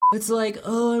It's like,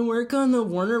 oh, I work on the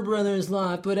Warner Brothers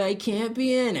lot, but I can't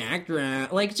be an actor.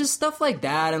 Like, just stuff like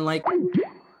that, and like...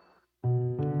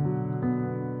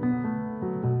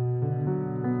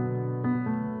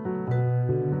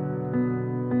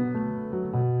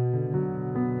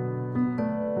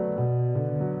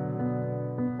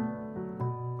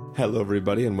 Hello,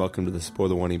 everybody, and welcome to the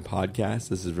Spoiler Warning Podcast.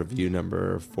 This is review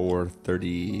number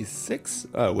 436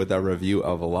 with our review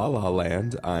of La La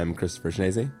Land. I'm Christopher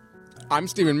Schnese. I'm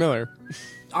Stephen Miller.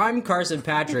 I'm Carson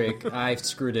Patrick. I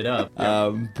screwed it up.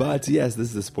 But yes, this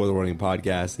is the Spoiler Warning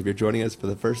Podcast. If you're joining us for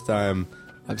the first time,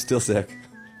 I'm still sick,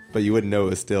 but you wouldn't know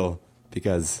it was still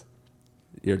because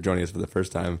you're joining us for the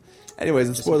first time. Anyways,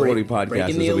 the Spoiler Warning Podcast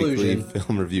is a weekly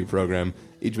film review program.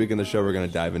 Each week on the show, we're going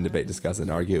to dive in, debate, discuss,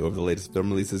 and argue over the latest film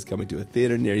releases coming to a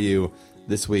theater near you.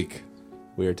 This week,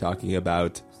 we are talking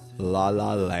about La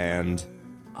La Land.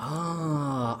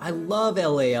 Ah, I love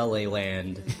L.A.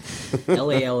 Land.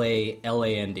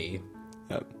 L-A-L-A-L-A-N-D.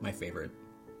 Yep. My favorite.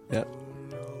 Yep.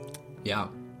 Yeah.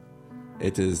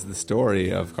 It is the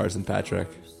story of Carson Patrick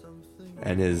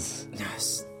and his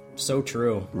Yes. So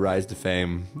true. rise to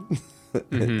fame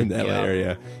in the LA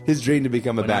area. His dream to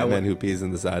become a Batman who pees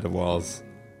in the side of walls.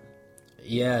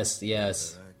 Yes,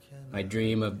 yes. My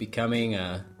dream of becoming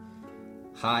a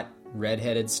hot,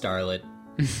 redheaded starlet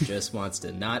just wants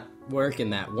to not work in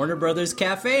that Warner Brothers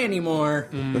cafe anymore.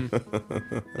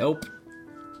 Nope.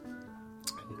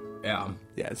 Yeah.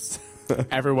 Yes.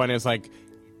 Everyone is like,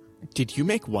 did you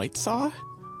make White Saw?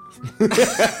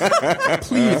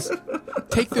 Please,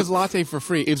 take this latte for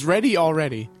free. It's ready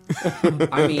already.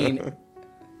 I mean,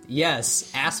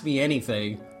 yes, ask me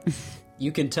anything.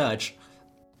 You can touch.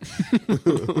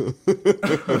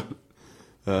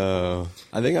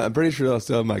 I'm pretty sure I'll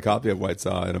still have my copy of White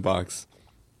Saw in a box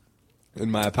in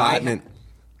my apartment.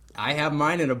 I have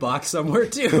mine in a box somewhere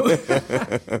too.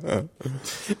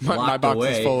 My box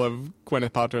is full of Gwyneth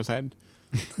Paltrow's head.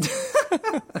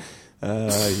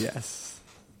 Yes.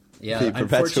 Yeah, The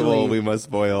perpetual we must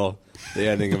spoil the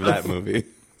ending of that movie.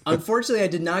 Unfortunately, I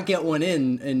did not get one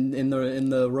in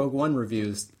the Rogue One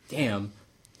reviews. Damn.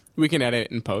 We can edit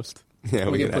it in post. Yeah,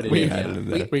 we can put add it it in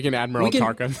there. We can Admiral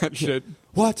Tarkin that shit.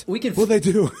 What? We can will they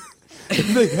do?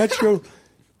 They had your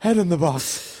head in the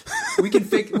box. We can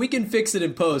fix it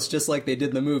in post just like they did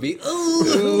in the movie.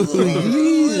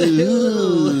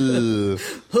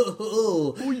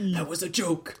 That was a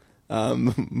joke.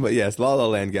 But yes, La La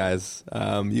Land, guys.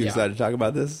 You excited to talk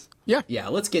about this? Yeah. Yeah,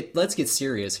 let's get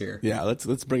serious here. Yeah,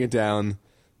 let's bring it down.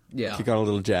 Yeah. Kick on a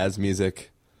little jazz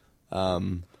music,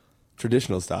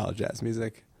 traditional style jazz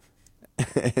music,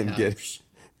 and get.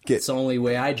 It's the only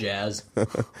way I jazz.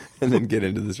 And then get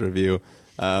into this review.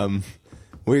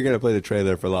 We're gonna play the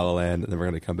trailer for La La Land, and then we're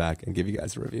gonna come back and give you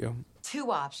guys a review.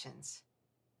 Two options.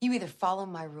 You either follow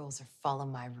my rules or follow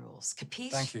my rules.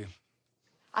 Capiche? Thank you.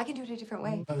 I can do it a different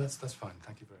way. No, that's fine.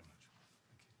 Thank you very much.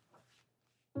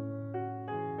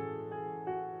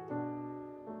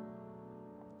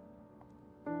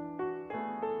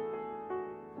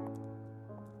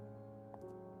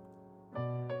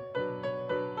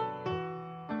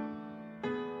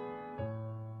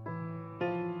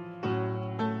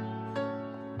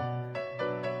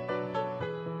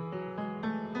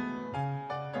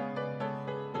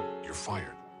 You're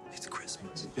fired. It's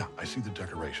Christmas. Yeah, I see the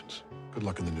decorations. Good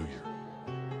luck in the new year.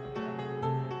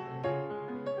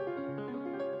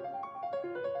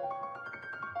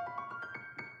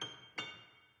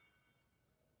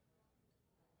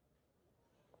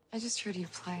 I just heard you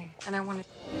play, and I wanted...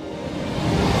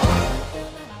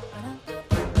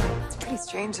 It's pretty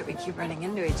strange that we keep running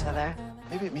into each other.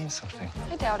 Maybe it means something.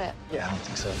 I doubt it. Yeah, I don't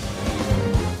think so.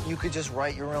 You could just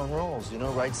write your own rules,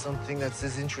 write something that's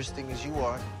as interesting as you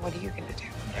are. What are you gonna do?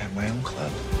 I have my own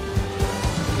club.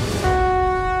 Is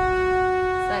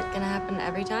that gonna happen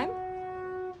every time?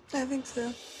 I think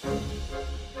so.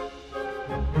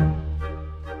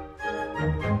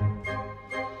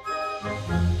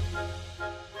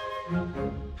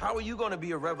 How are you going to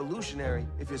be a revolutionary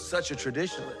if you're such a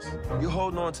traditionalist? You're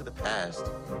holding on to the past,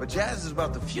 but jazz is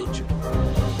about the future.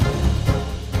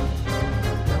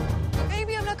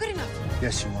 Maybe I'm not good enough.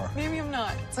 Yes, you are. Maybe I'm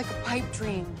not. It's like a pipe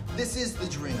dream. This is the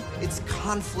dream. It's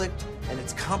conflict and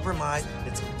it's compromise.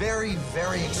 It's very,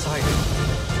 very exciting.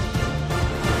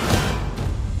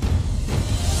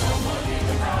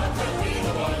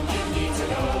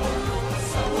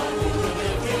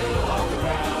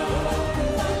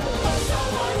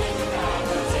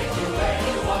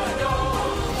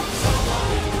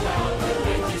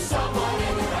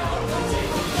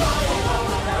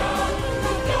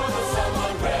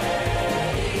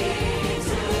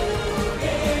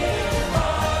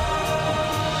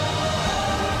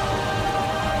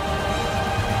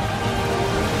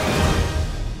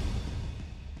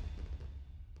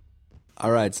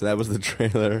 All right, so that was the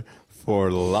trailer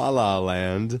for La La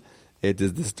Land. It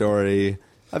is the story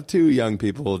of two young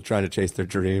people trying to chase their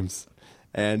dreams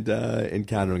and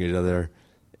encountering each other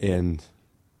in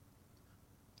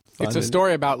fun. It's a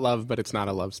story about love, but it's not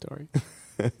a love story.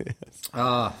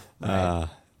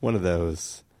 One of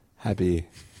those happy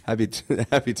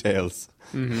tales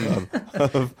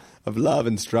of love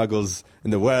and struggles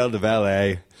in the world of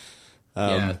L.A.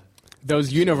 Yeah.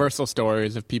 Those universal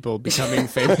stories of people becoming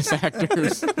famous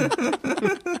actors.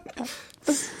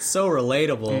 So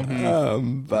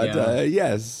relatable. But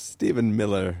yes, Stephen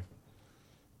Miller,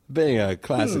 being a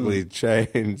classically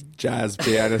trained jazz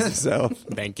pianist himself.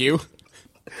 Thank you.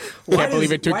 Why Can't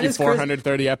believe it took why you does Chris-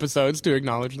 430 episodes to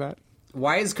acknowledge that.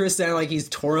 Why is Chris sound like he's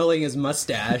twirling his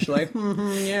mustache? Like,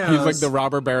 yeah. He's like the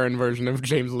robber baron version of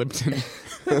James Lipton.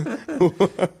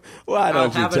 Why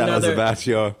don't you have tell us another- about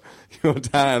your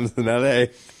times in L.A.?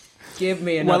 Give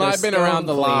me another Well, I've been stone, around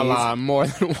the La please. La more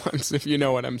than once, if you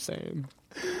know what I'm saying.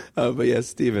 But yes,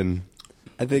 Stephen,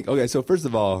 I think, okay, so first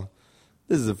of all,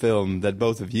 this is a film that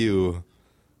both of you,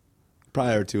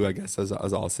 prior to, I guess, us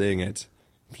all seeing it,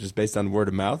 just based on word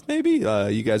of mouth, maybe,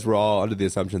 you guys were all under the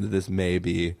assumption that this may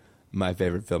be my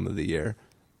favorite film of the year.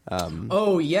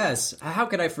 Oh, yes. How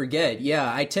could I forget?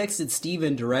 Yeah, I texted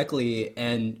Steven directly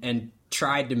and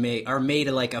tried to made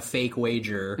like a fake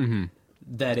wager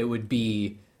that it would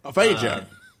be... A wager.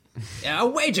 A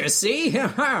wager, see?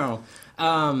 that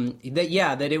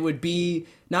it would be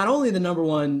not only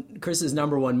the Chris's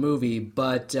number one movie,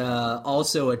 but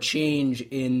also a change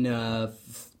in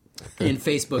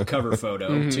Facebook cover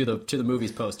photo to the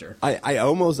movie's poster. I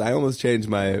almost changed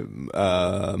my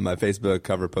my Facebook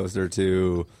cover poster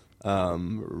to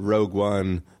Rogue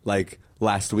One like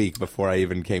last week before I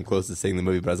even came close to seeing the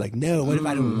movie. But I was like, no, what if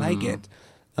I don't like it?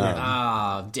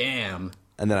 Damn.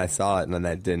 And then I saw it, and then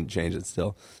I didn't change it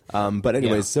still. But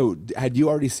anyways, Yeah. so had you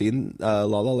already seen La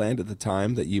La Land at the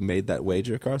time that you made that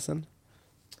wager, Carson?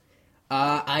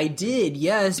 I did,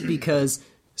 yes, because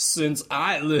since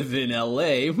I live in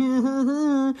LA,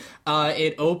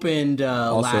 it opened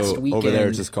Also, last weekend. over there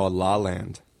it's just called La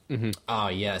Land. Oh,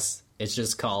 yes. It's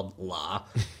just called La.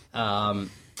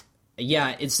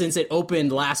 Since it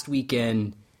opened last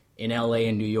weekend in LA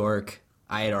and New York,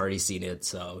 I had already seen it,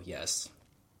 so yes.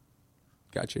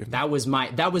 Got you. That was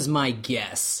my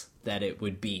guess that it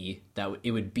would be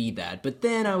that. But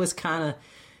then I was kind of,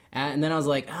 and then I was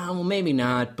like, oh, well, maybe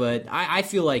not. But I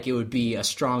feel like it would be a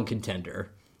strong contender.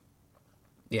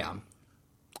 Yeah.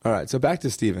 All right, so back to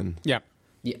Steven. Yeah.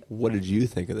 Yeah. What did you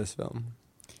think of this film?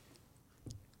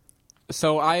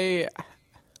 So I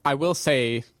will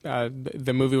say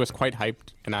the movie was quite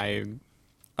hyped, and I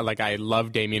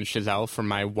love Damien Chazelle from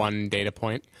my one data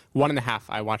point. 1.5.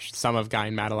 I watched some of Guy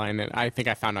and Madeline, and I think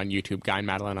I found on YouTube Guy and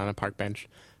Madeline on a park bench.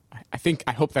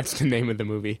 I hope that's the name of the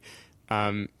movie.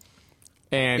 And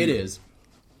It is.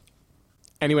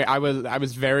 Anyway, I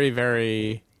was very,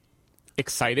 very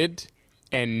excited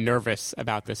and nervous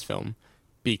about this film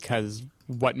because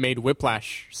what made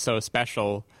Whiplash so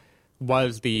special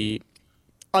was the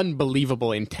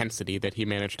unbelievable intensity that he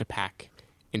managed to pack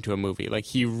into a movie. Like,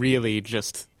 he really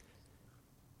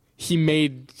he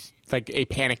made like a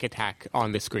panic attack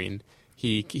on the screen.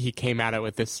 He came at it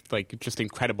with this like just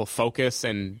incredible focus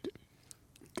and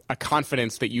a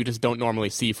confidence that you just don't normally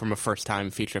see from a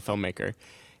first-time feature filmmaker.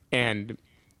 And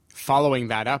following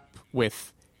that up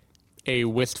with a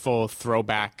wistful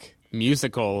throwback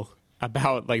musical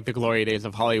about like the glory days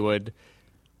of Hollywood,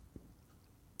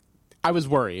 I was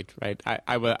worried, right?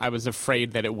 I was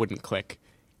afraid that it wouldn't click.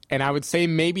 And I would say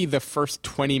maybe the first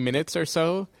 20 minutes or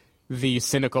so, the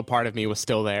cynical part of me was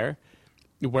still there,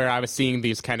 where I was seeing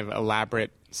these kind of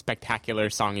elaborate, spectacular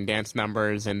song and dance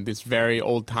numbers and this very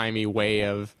old-timey way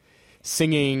of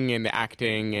singing and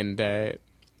acting and a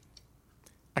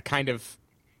kind of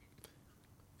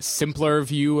simpler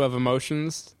view of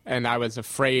emotions. And I was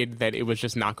afraid that it was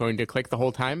just not going to click the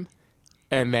whole time.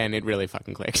 And then it really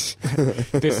fucking clicked.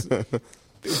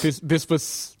 This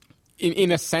was,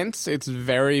 in a sense, it's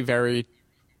very, very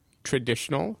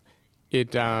traditional.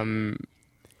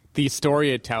 The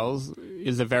story it tells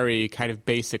is a very kind of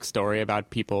basic story about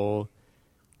people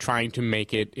trying to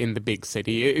make it in the big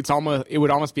city. It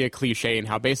would almost be a cliche in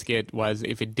how basic it was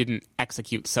if it didn't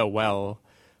execute so well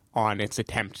on its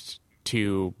attempt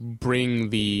to bring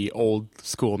the old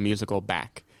school musical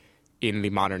back in the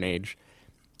modern age.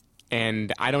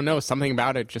 And I don't know, something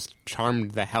about it just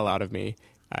charmed the hell out of me.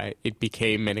 It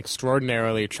became an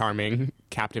extraordinarily charming,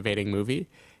 captivating movie.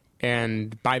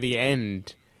 And by the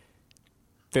end,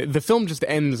 the film just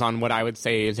ends on what I would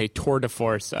say is a tour de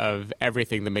force of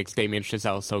everything that makes Damien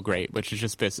Chazelle so great, which is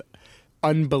just this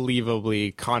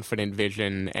unbelievably confident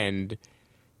vision and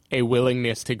a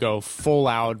willingness to go full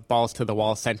out, balls to the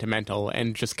wall, sentimental,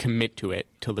 and just commit to it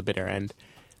till the bitter end.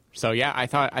 So yeah, I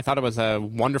thought it was a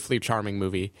wonderfully charming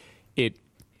movie. It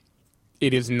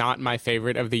is not my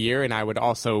favorite of the year, and I would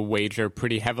also wager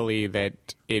pretty heavily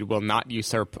that it will not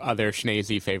usurp other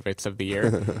schneezy favorites of the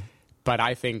year. But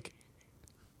I think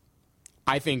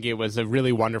it was a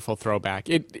really wonderful throwback.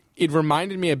 It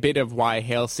reminded me a bit of why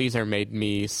Hail Caesar made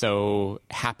me so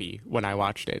happy when I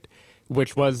watched it,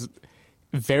 which was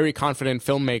very confident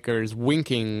filmmakers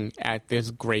winking at this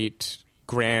great,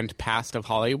 grand past of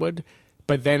Hollywood,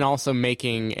 but then also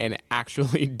making an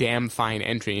actually damn fine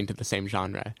entry into the same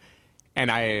genre. And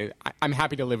I'm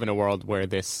happy to live in a world where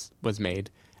this was made.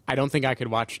 I don't think I could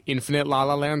watch infinite La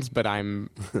La Lands, but I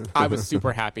was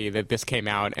super happy that this came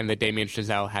out and that Damien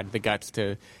Chazelle had the guts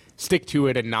to stick to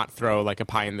it and not throw like a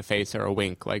pie in the face or a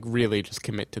wink, like really just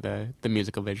commit to the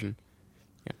musical vision.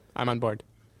 Yeah, I'm on board.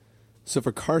 So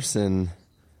for Carson,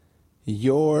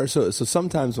 so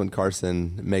sometimes when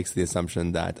Carson makes the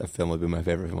assumption that a film will be my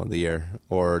favorite film of the year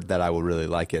or that I will really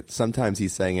like it, sometimes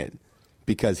he's saying it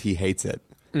because he hates it.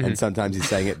 Mm-hmm. And sometimes he's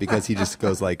saying it because he just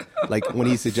goes like when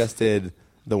he suggested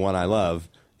The One I Love,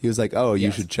 he was like, oh, you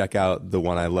should check out The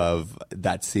One I Love.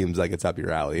 That seems like it's up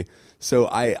your alley. So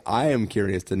I am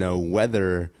curious to know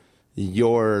whether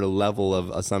your level of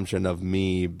assumption of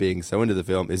me being so into the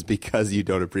film is because you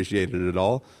don't appreciate it at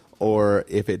all, or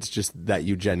if it's just that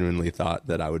you genuinely thought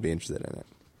that I would be interested in it.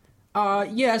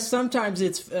 Yeah, sometimes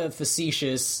it's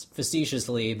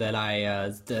facetiously that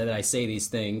I say these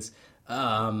things.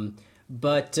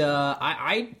 But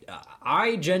I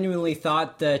genuinely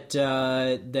thought that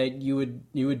you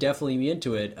would definitely be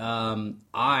into it.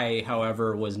 I,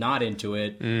 however, was not into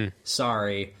it.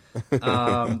 Sorry.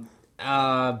 But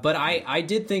I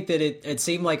did think that it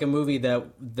seemed like a movie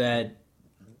that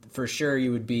for sure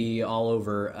you would be all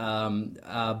over.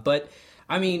 But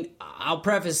I mean, I'll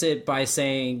preface it by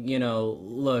saying,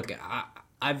 look,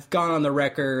 I've gone on the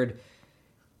record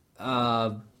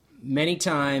many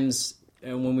times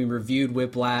when we reviewed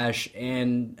Whiplash,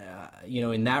 and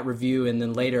in that review, and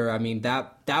then later, I mean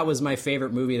that was my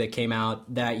favorite movie that came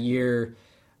out that year.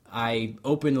 I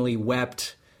openly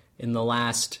wept in the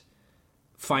last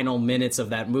final minutes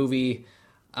of that movie.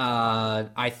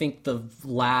 I think the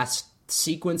last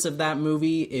sequence of that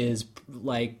movie is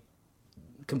like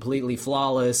completely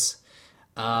flawless.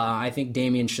 I think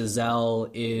Damien Chazelle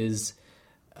is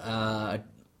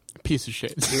piece of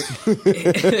shit.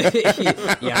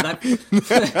 Yeah,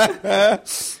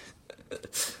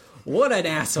 what an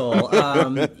asshole.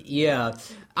 Yeah,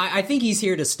 I think he's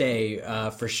here to stay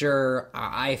for sure.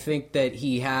 I think that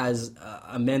he has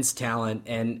immense talent,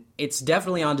 and it's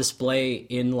definitely on display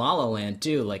in La La Land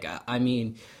too. Like, I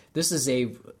mean, this is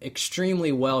a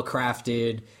extremely well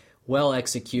crafted, well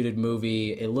executed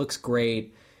movie. It looks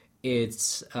great.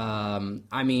 It's,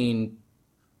 I mean,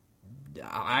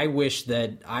 I wish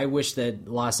that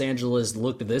Los Angeles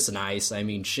looked this nice. I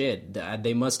mean, shit,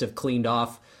 they must have cleaned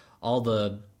off all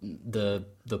the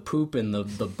poop and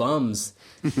the bums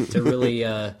to really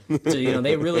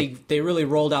they really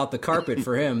rolled out the carpet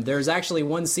for him. There's actually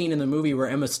one scene in the movie where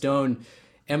Emma Stone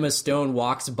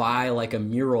walks by like a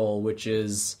mural, which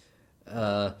is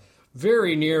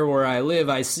very near where I live.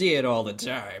 I see it all the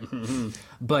time.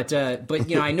 But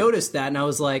I noticed that, and I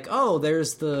was like, oh,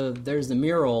 there's the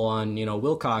mural on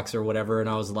Wilcox or whatever, and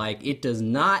I was like, it does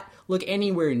not look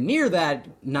anywhere near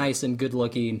that nice and good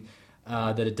looking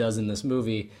that it does in this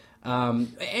movie.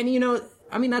 And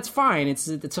I mean, that's fine. It's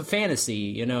a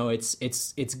fantasy.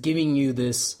 It's giving you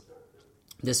this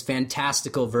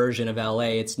fantastical version of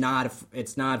LA. It's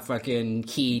not fucking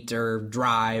Heat or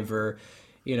Drive or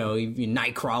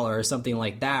Nightcrawler or something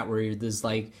like that, where there's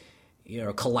like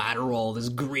Collateral, this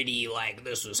gritty, like,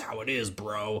 this is how it is,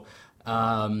 bro.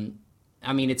 I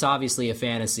mean, it's obviously a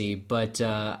fantasy, but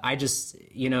that's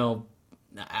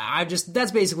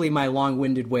basically my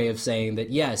long-winded way of saying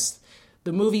that, yes,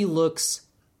 the movie looks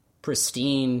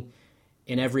pristine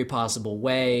in every possible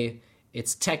way.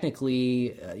 It's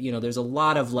technically, there's a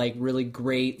lot of like really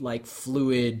great, like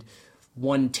fluid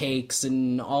one takes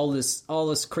and all this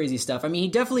crazy stuff. I mean, he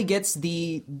definitely gets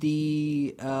the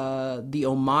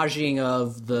homaging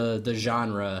of the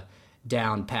genre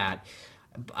down pat.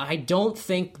 I don't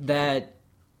think that.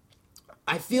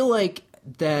 I feel like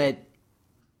that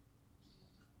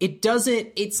it doesn't.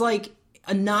 It's like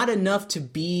not enough to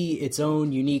be its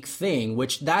own unique thing.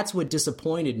 Which that's what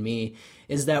disappointed me,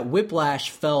 is that Whiplash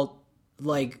felt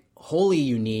like wholly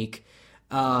unique.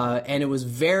 And it was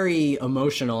very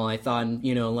emotional, I thought,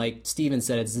 like Steven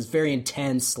said, it's this very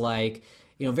intense, like,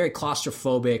 very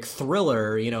claustrophobic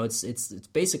thriller. It's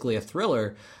basically a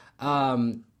thriller.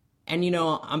 And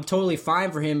I'm totally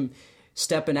fine for him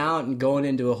stepping out and going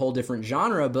into a whole different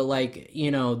genre, but like,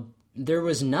 there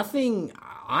was nothing,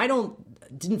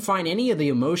 didn't find any of the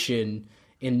emotion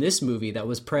in this movie that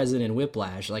was present in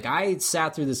Whiplash. Like, I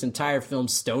sat through this entire film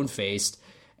stone-faced,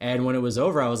 and when it was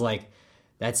over, I was like,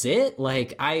 that's it?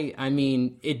 Like, I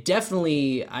mean, it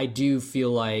definitely, I do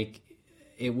feel like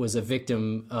it was a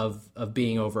victim of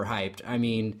being overhyped. I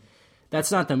mean,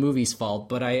 that's not the movie's fault,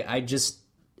 but I just,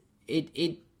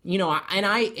 and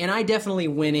I definitely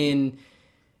went in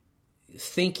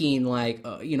thinking like,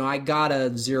 I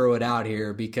gotta zero it out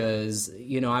here because,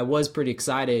 I was pretty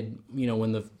excited,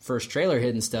 when the first trailer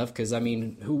hit and stuff, because, I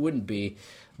mean, who wouldn't be?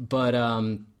 But,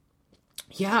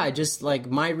 yeah, I just, like,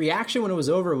 my reaction when it was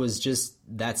over was just,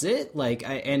 that's it? Like,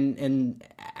 and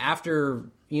after,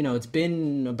 it's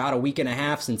been about a week and a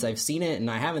half since I've seen it, and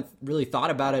I haven't really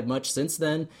thought about it much since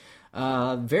then.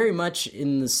 Very much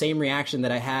in the same reaction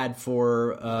that I had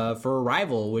for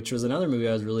Arrival, which was another movie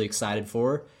I was really excited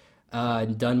for.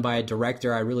 Done by a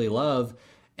director I really love,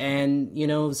 and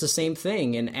it's the same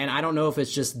thing, and I don't know if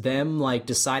it's just them like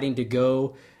deciding to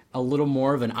go a little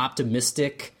more of an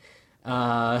optimistic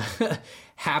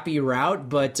happy route,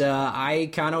 but I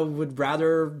kind of would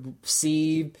rather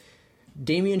see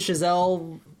Damien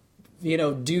Chazelle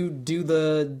do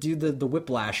the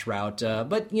Whiplash route,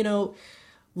 but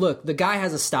look, the guy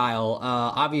has a style.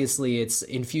 Obviously it's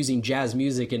infusing jazz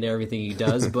music into everything he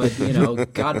does, but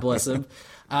God bless him.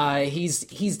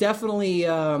 He's definitely,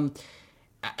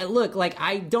 look, like,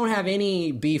 I don't have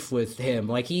any beef with him.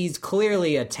 Like, he's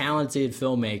clearly a talented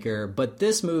filmmaker, but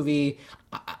this movie,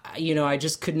 I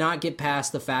just could not get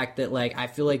past the fact that, like, I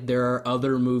feel like there are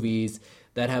other movies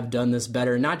that have done this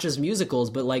better, not just musicals,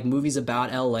 but like movies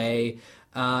about LA,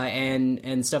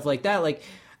 and stuff like that. Like,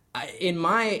 and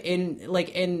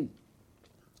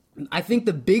I think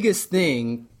the biggest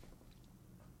thing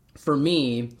for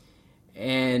me,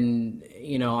 and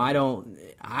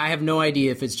I have no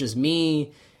idea if it's just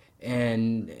me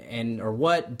and or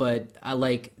what, but I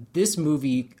like this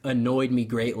movie annoyed me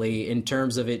greatly in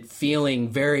terms of it feeling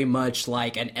very much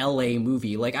like an LA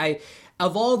movie. Like,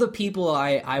 of all the people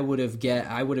I would have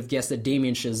guessed that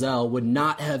Damien Chazelle would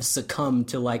not have succumbed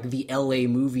to like the LA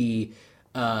movie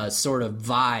sort of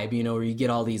vibe, where you get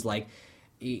all these like,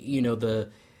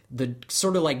 the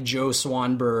sort of like Joe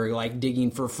Swanberg, like digging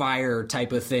for fire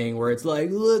type of thing, where it's like,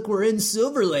 look, we're in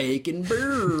Silver Lake and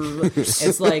brr.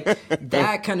 It's like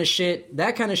that kind of shit.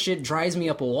 That kind of shit drives me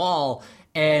up a wall.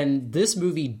 And this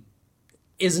movie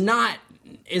is not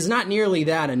nearly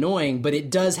that annoying, but it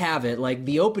does have it. Like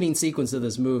the opening sequence of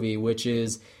this movie, which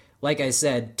is, like I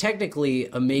said, technically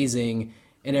amazing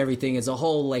and everything. It's a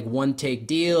whole like one take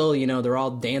deal. They're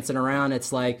all dancing around.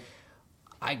 It's like,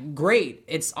 great,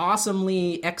 it's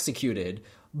awesomely executed,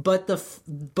 but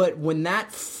when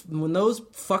those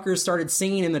fuckers started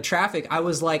singing in the traffic, I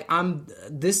was like, I'm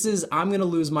gonna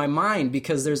lose my mind,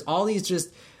 because there's all these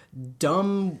just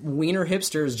dumb wiener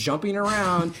hipsters jumping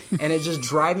around, and it's just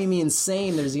driving me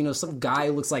insane. There's some guy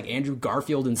who looks like Andrew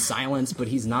Garfield in Silence, but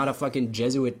he's not a fucking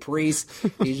Jesuit priest.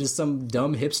 He's just some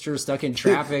dumb hipster stuck in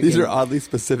traffic. These are oddly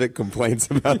specific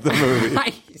complaints about the movie.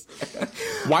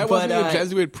 Why wasn't he a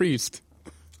Jesuit priest?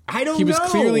 I don't know. He was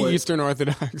clearly Eastern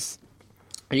Orthodox.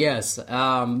 Yes.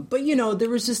 But, there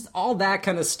was just all that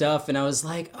kind of stuff. And I was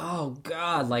like, oh,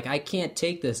 God, like, I can't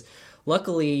take this.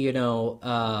 Luckily,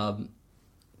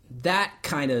 that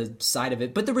kind of side of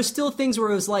it. But there were still things where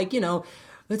it was like,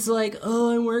 it's like,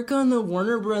 oh, I work on the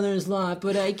Warner Brothers lot,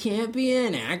 but I can't be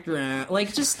an actor.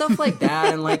 Like, just stuff like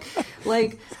that. And,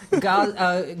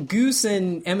 Goose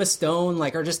and Emma Stone,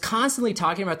 like, are just constantly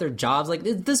talking about their jobs. Like,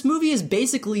 this movie is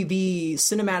basically the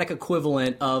cinematic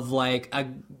equivalent of, like,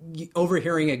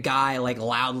 overhearing a guy, like,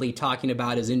 loudly talking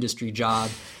about his industry job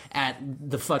at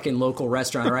the fucking local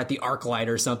restaurant or at the ArcLight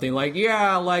or something. Like,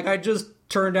 yeah, like, I just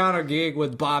turned down a gig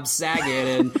with Bob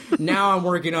Saget, and now I'm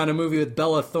working on a movie with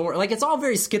Bella Thorne. Like, it's all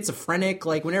very schizophrenic.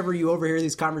 Like, whenever you overhear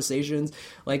these conversations,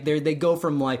 like, they go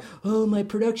from, like, oh, my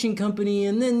production company,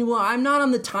 and then, well, I'm not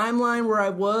on the timeline where I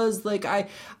was. Like, I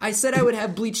said I would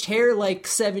have bleached hair, like,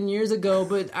 7 years ago,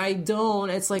 but I don't.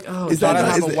 It's like, oh, I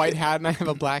have a white hat and I have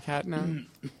a black hat now.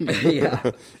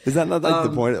 Yeah. Is that not, like,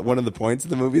 the point? One of the points of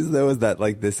the movies, though, is that,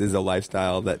 like, this is a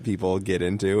lifestyle that people get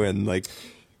into, and, like...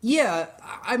 Yeah,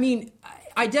 I mean...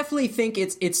 I definitely think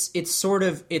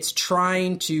it's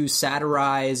trying to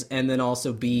satirize and then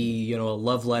also be, a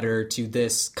love letter to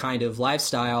this kind of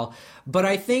lifestyle. But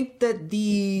I think that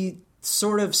the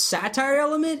sort of satire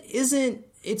element isn't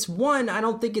it's one, I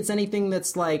don't think it's anything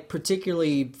that's like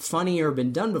particularly funny or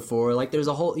been done before. Like there's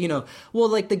a whole,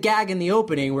 like the gag in the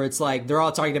opening where it's like they're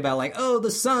all talking about like, oh, the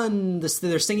sun,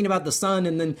 they're singing about the sun,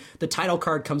 and then the title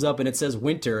card comes up and it says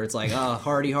winter. It's like, oh,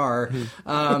 hardy har.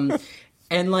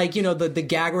 And like, the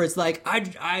gag where it's like,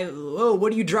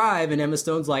 what do you drive? And Emma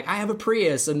Stone's like, I have a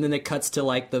Prius. And then it cuts to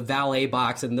like the valet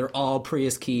box and they're all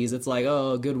Prius keys. It's like,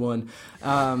 oh, good one.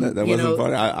 That wasn't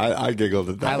funny. I giggled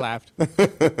at that. I laughed.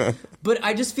 But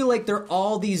I just feel like there are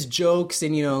all these jokes,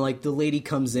 and like the lady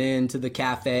comes in to the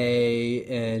cafe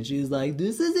and she's like,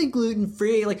 this isn't gluten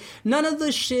free. Like none of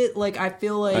the shit. Like I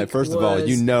feel like right, first of all,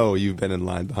 you've been in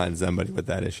line behind somebody with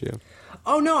that issue.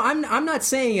 Oh no, I'm not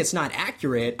saying it's not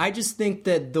accurate. I just think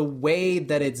that the way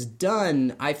that it's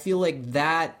done, I feel like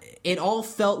that it all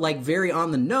felt like very on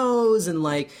the nose, and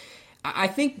like I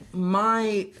think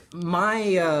my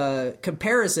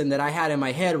comparison that I had in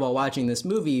my head while watching this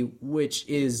movie, which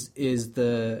is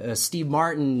the Steve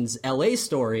Martin's L.A.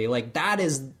 Story, like that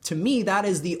is, to me, that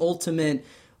is the ultimate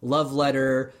love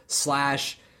letter /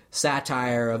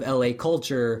 satire of LA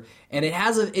culture, and it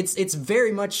has it's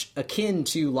very much akin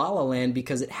to La La Land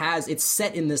because it's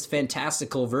set in this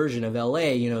fantastical version of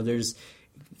LA. There's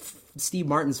Steve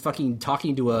Martin's fucking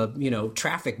talking to a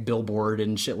traffic billboard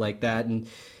and shit like that, and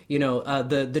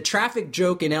the traffic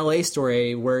joke in LA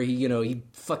Story where he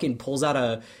fucking pulls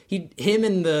out him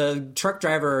and the truck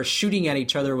driver are shooting at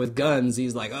each other with guns.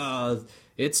 He's like, oh,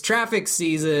 it's traffic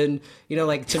season.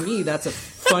 Like to me, that's a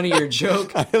funnier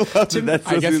joke. I love it.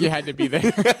 I guess you had to be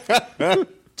there.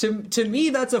 To me,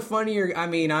 that's a funnier. I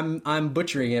mean, I'm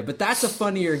butchering it, but that's a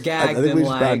funnier gag I think than we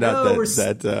just like, found out oh, there's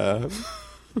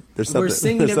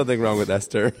something wrong with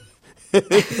Esther.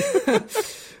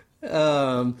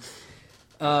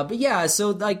 But yeah, so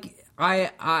like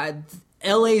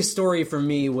L.A. Story for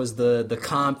me was the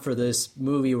comp for this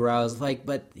movie where I was like,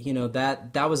 but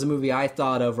that was a movie I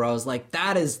thought of where I was like,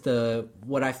 that is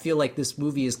what I feel like this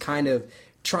movie is kind of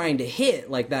trying to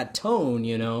hit, like that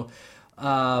tone,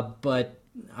 but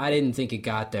I didn't think it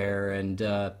got there, and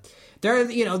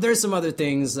there's some other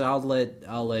things. I'll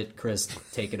let Chris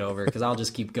take it over because I'll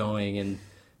just keep going and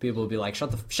people will be like,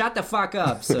 shut the fuck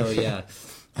up. So yeah.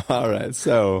 All right,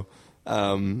 so.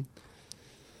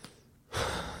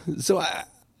 So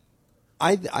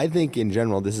I think in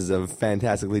general this is a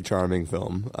fantastically charming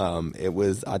film.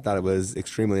 I thought it was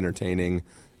extremely entertaining,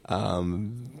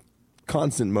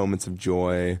 constant moments of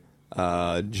joy,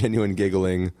 genuine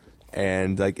giggling,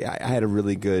 and like I had a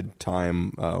really good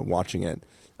time watching it.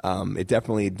 It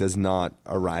definitely does not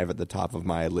arrive at the top of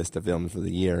my list of films for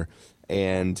the year,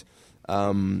 and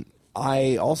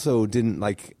I also didn't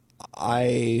like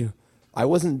I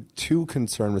wasn't too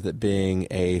concerned with it being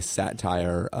a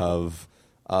satire of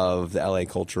the LA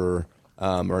culture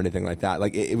or anything like that.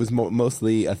 Like it was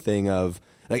mostly a thing of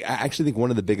like I actually think one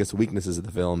of the biggest weaknesses of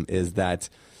the film is that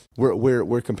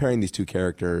we're comparing these two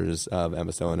characters of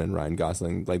Emma Stone and Ryan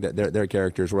Gosling. Like they're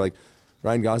characters where like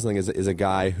Ryan Gosling is a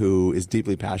guy who is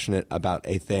deeply passionate about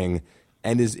a thing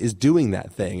and is doing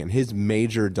that thing, and his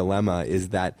major dilemma is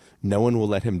that no one will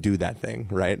let him do that thing.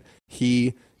 Right?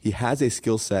 He has a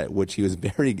skill set which he was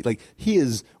very he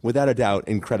is without a doubt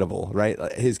incredible, right?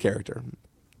 His character,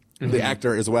 the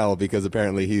actor as well, because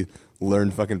apparently he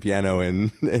learned fucking piano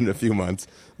in a few months.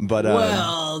 But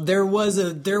there was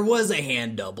a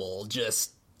hand double,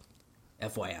 just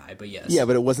FYI. But yes, yeah,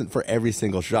 but it wasn't for every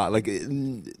single shot.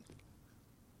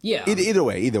 Yeah, either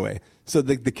way. So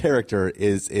the character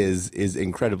is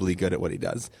incredibly good at what he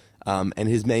does, and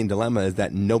his main dilemma is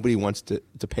that nobody wants to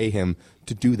pay him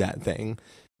to do that thing.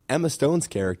 Emma Stone's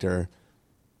character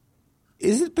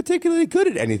isn't particularly good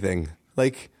at anything.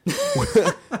 Like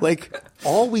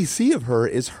all we see of her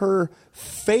is her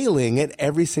failing at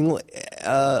every single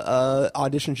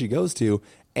audition she goes to,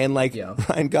 and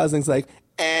Ryan Gosling's like,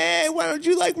 why don't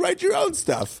you write your own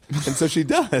stuff? And so she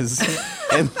does,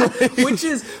 and which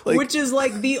is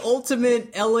the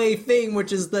ultimate LA thing,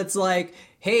 that's like,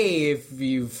 hey, if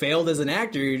you failed as an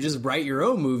actor, you just write your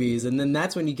own movies, and then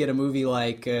that's when you get a movie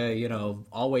like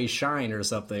Always Shine or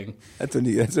something. That's when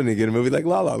you get a movie like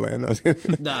La La Land.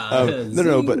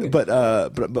 No,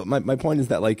 but my point is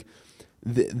that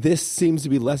this seems to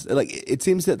be less it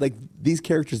seems that these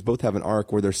characters both have an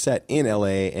arc where they're set in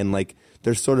LA and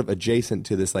they're sort of adjacent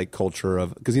to this culture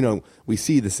of, because we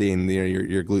see the scene,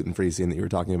 your gluten-free scene that you were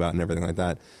talking about and everything like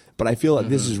that. But I feel like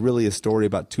this is really a story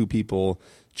about two people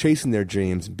chasing their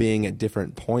dreams, being at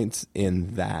different points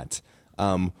in that.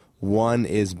 One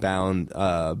is bound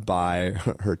by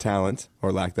her talent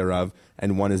or lack thereof,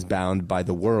 and one is bound by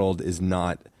the world is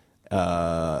not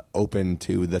open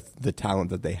to the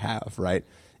talent that they have, right?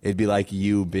 It'd be like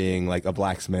you being a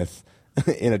blacksmith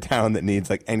in a town that needs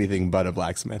like anything but a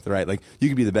blacksmith, right? Like you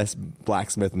could be the best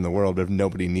blacksmith in the world, but if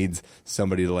nobody needs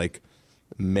somebody to like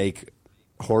make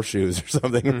horseshoes or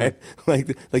something, right?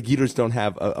 Like you just don't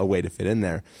have a way to fit in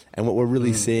there. And what we're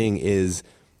really seeing is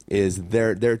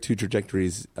their two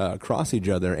trajectories cross each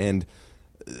other. And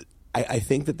I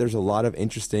think that there's a lot of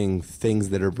interesting things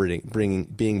that are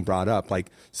being brought up.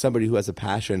 Like somebody who has a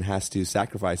passion has to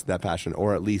sacrifice that passion,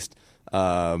 or at least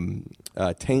taint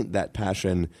that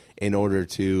passion in order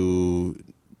to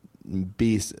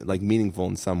be like meaningful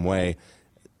in some way.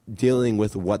 Dealing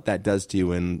with what that does to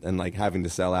you and like having to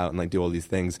sell out and like do all these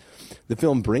things. The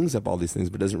film brings up all these things,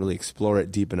 but doesn't really explore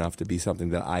it deep enough to be something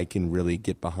that I can really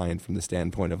get behind from the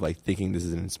standpoint of like thinking this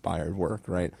is an inspired work,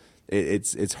 right?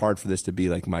 It's hard for this to be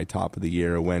like my top of the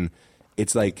year when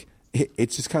it's like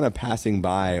it's just kind of passing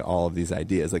by all of these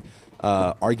ideas. Like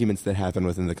arguments that happen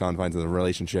within the confines of the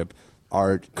relationship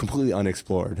are completely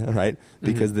unexplored, right?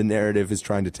 Because the narrative is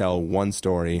trying to tell one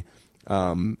story,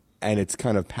 and it's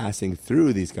kind of passing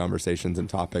through these conversations and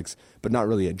topics, but not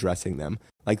really addressing them.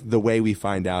 Like the way we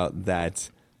find out that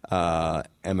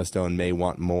Emma Stone may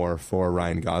want more for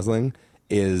Ryan Gosling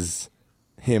is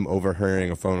him overhearing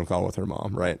a phone call with her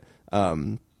mom, right?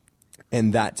 And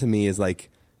that to me is like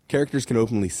characters can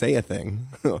openly say a thing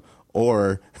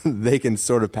or they can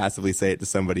sort of passively say it to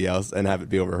somebody else and have it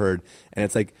be overheard. And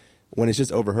it's like when it's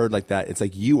just overheard like that, it's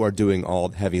like you are doing all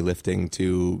the heavy lifting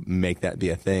to make that be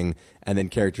a thing, and then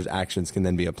characters' actions can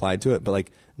then be applied to it. But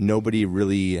like nobody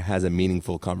really has a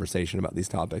meaningful conversation about these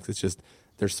topics. It's just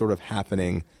they're sort of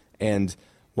happening. And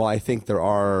while I think there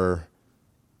are,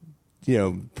 you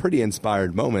know, pretty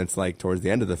inspired moments like towards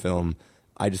the end of the film,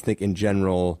 I just think in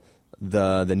general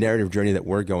the narrative journey that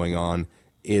we're going on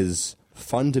is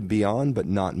fun to be on, but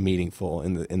not meaningful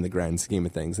in the grand scheme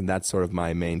of things, and that's sort of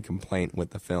my main complaint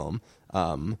with the film.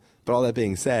 But all that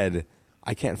being said,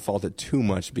 I can't fault it too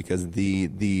much because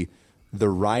the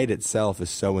ride itself is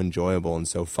so enjoyable and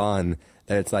so fun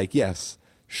that it's like, yes,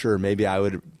 sure, maybe I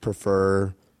would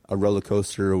prefer a roller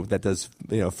coaster that does,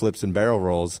 you know, flips and barrel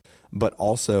rolls, but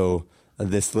also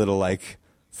this little like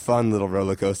fun little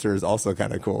roller coaster is also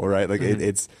kind of cool, right? Like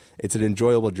it's an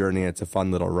enjoyable journey. It's a fun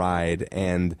little ride,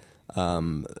 and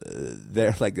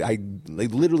they're like I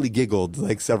like literally giggled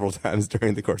like several times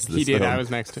during the course of this film. I was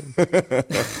next to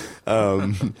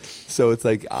him. So it's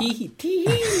like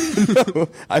no,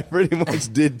 I pretty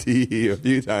much did tee a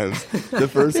few times. The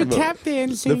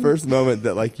first moment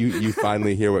that like you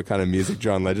finally hear what kind of music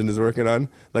John Legend is working on,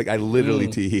 like I literally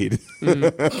teed.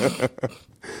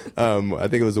 I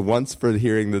think it was once for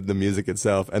hearing the music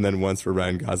itself, and then once for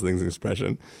Ryan Gosling's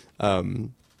expression.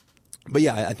 But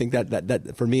yeah, I think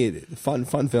that for me, fun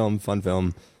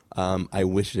film. I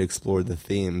wish it explored the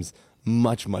themes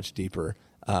much deeper,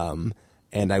 and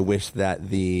I wish that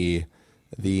the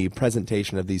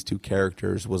presentation of these two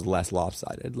characters was less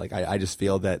lopsided. Like I just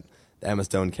feel that the Emma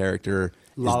Stone character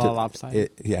lopsided.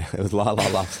 It was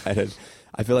lopsided.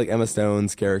 I feel like Emma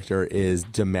Stone's character is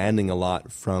demanding a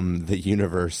lot from the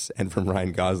universe and from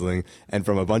Ryan Gosling and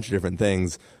from a bunch of different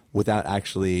things without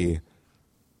actually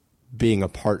being a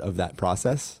part of that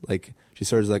process. Like she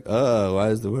sort of like, oh, why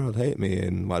does the world hate me,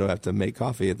 and why do I have to make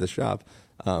coffee at the shop?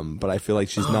 But I feel like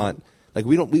she's not like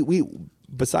we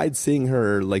besides seeing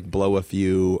her like blow a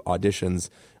few auditions,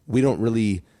 we don't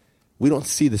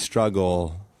see the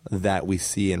struggle that we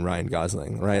see in Ryan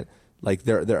Gosling, right? Like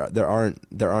there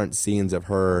aren't scenes of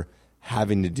her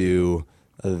having to do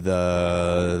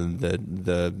the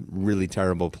really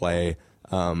terrible play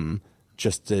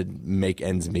just to make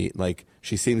ends meet. Like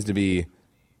she seems to be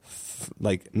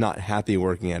like not happy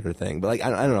working at her thing, but like I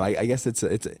don't know. I guess it's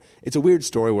a weird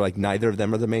story where like neither of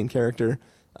them are the main character.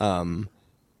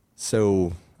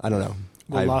 So I don't know.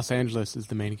 Well, Los Angeles is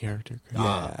the main character.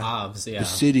 Obviously, yeah. The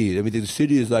city. I mean, the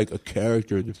city is like a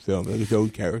character in the film, like its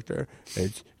own character.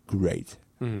 It's great.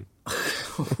 Who's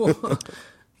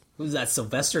that?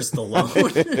 Sylvester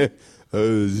Stallone?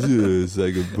 Oh, it's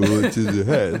like a bullet to the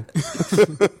head.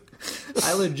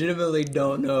 I legitimately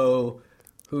don't know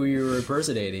who you were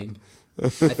impersonating. I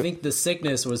think the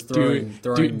sickness was throwing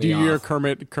me do off. your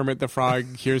Kermit the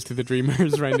Frog Here's to the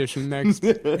Dreamers rendition next.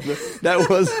 That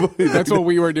was That's what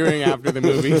we were doing after the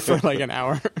movie for like an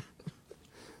hour.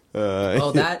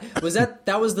 That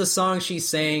was the song she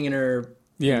sang in her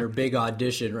big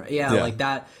audition, right? Yeah, like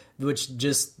that, which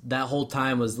just that whole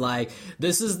time was like,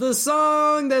 this is the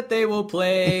song that they will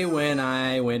play when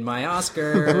I win my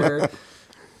Oscar.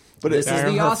 But this is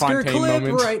the Oscar clip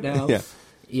moment right now.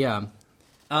 Yeah.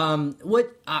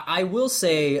 What I will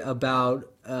say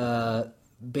about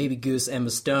Baby Goose Emma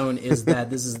Stone is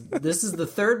that this is the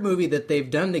third movie that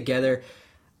they've done together.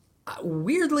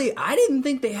 weirdly, I didn't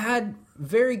think they had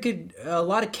a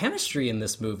lot of chemistry in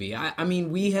this movie. I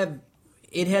mean,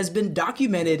 it has been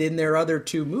documented in their other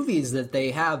two movies that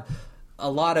they have a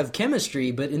lot of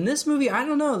chemistry, but in this movie, I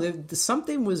don't know,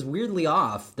 something was weirdly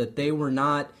off, that they were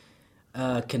not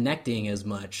connecting as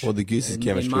much. Well, the Goose's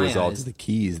chemistry was all to the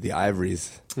keys, the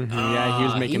ivories. Mm-hmm. Yeah, he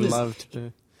was making love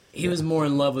to He was more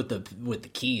in love with the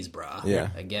keys, brah. Yeah.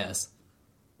 I guess.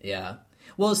 Yeah.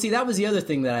 Well, see, that was the other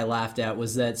thing that I laughed at,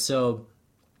 was that, so,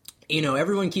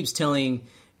 everyone keeps telling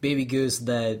Baby Goose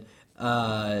that,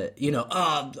 only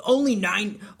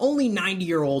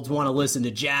 90-year-olds want to listen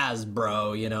to jazz,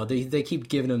 bro. They keep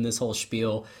giving him this whole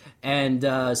spiel. And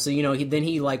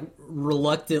he like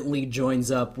reluctantly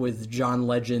joins up with John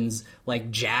Legend's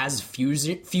like jazz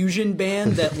fusion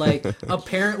band that like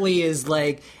apparently is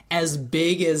like as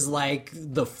big as like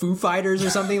the Foo Fighters or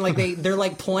something. Like they're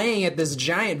like playing at this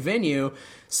giant venue.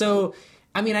 So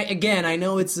I mean, I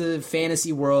know it's a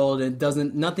fantasy world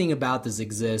and nothing about this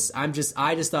exists. I just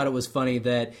thought it was funny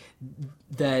that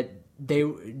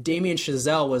Damien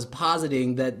Chazelle was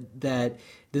positing that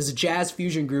this jazz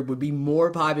fusion group would be more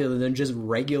popular than just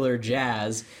regular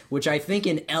jazz, which I think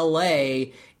in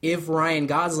LA, if Ryan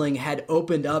Gosling had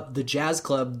opened up the jazz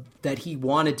club that he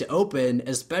wanted to open,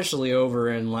 especially over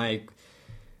in like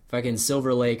fucking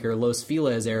Silver Lake or Los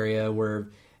Feliz area, where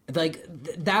like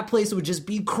that place would just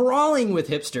be crawling with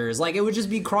hipsters. Like it would just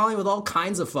be crawling with all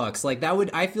kinds of fucks. Like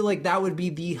I feel like that would be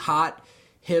the hot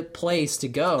hip place to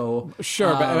go.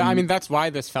 Sure, but I mean that's why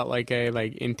this felt like a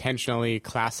intentionally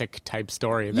classic type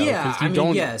story, though. Yeah,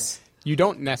 yes. You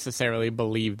don't necessarily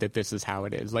believe that this is how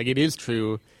it is. Like it is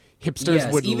true.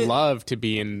 Hipsters would love to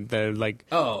be in the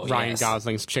Ryan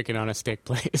Gosling's chicken on a stick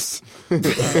place. but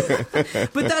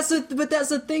that's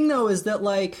the thing though, is that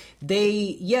like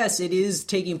it is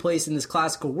taking place in this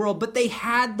classical world, but they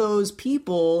had those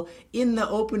people in the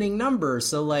opening number.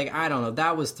 So like I don't know,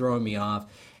 that was throwing me off.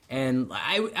 And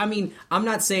I mean, I'm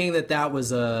not saying that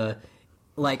was a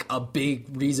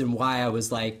big reason why I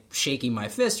was like shaking my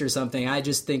fist or something. I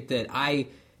just think that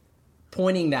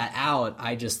pointing that out,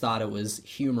 I just thought it was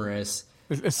humorous.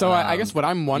 So I guess what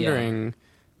I'm wondering,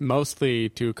 mostly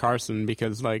to Carson,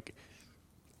 because like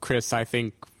Chris, I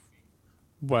think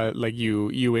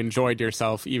you enjoyed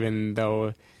yourself, even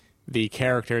though the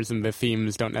characters and the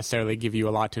themes don't necessarily give you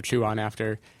a lot to chew on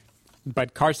after.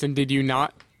 But Carson, did you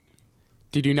not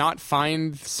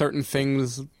find certain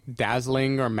things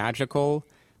dazzling or magical?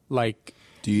 Like,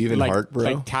 do you even heart, bro?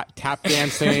 Like tap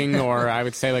dancing, or I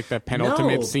would say like the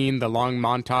penultimate scene, the long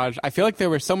montage. I feel like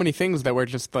there were so many things that were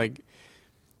just like,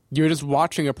 you're just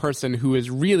watching a person who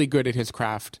is really good at his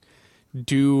craft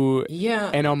do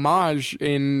an homage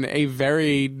in a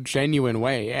very genuine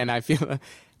way. And I feel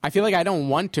like I don't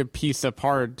want to piece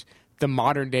apart the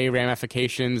modern day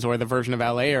ramifications or the version of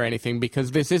LA or anything, because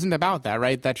this isn't about that,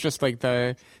 right? That's just like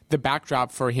the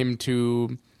backdrop for him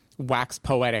to wax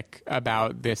poetic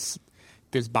about this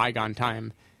bygone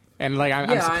time. And like I'm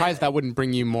surprised that wouldn't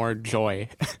bring you more joy,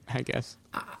 I guess.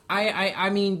 I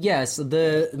mean, yes,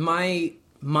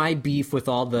 my beef with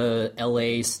all the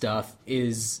LA stuff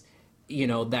is,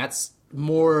 that's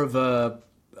more of a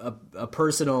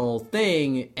personal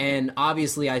thing, and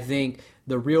obviously I think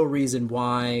the real reason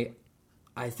why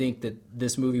I think that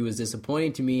this movie was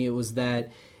disappointing to me was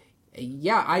that,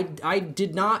 I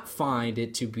did not find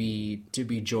it to be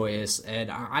joyous,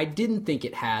 and I didn't think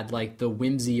it had like the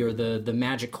whimsy or the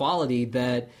magic quality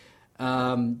that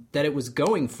it was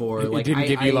going for. It didn't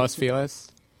give you Los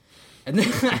Feliz?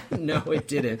 No, it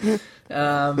didn't.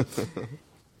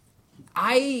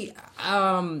 I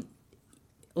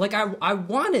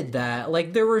wanted that.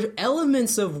 Like, there were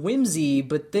elements of whimsy,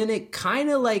 but then it kind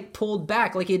of like pulled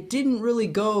back. Like, it didn't really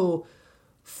go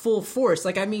full force.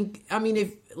 Like, I mean,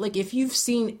 if you've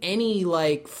seen any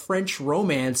like French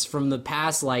romance from the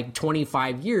past like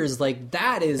 25 years, like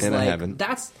that is and like I haven't.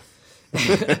 That's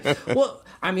well,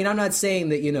 I mean, I'm not saying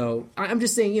that, I'm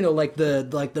just saying, like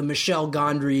the Michel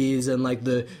Gondrys and like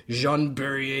the Jean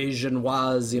Barrier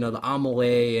Genoise, the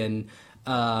Amelie and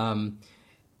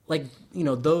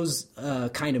those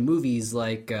kind of movies.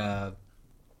 Like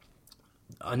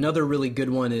another really good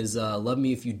one is Love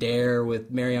Me If You Dare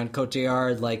with Marion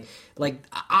Cotillard. Like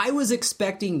I was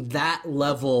expecting that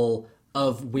level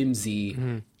of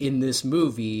whimsy in this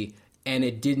movie, and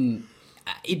it didn't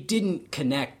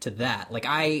connect to that. Like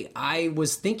I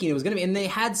was thinking it was going to be, and they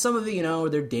had some of it, where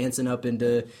they're dancing up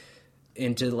into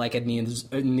like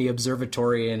in the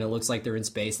observatory, and it looks like they're in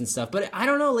space and stuff. But I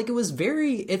don't know, like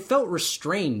it felt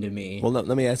restrained to me. Well, let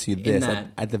me ask you this: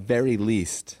 at the very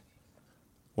least,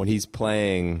 when he's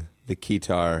playing the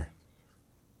guitar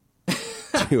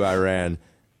to Iran,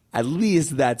 At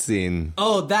least that scene.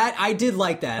 Oh, that I did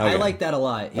like that. Okay. I like that a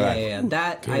lot. Yeah, Right. yeah.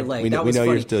 That I like. We That was know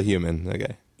funny. you're still human.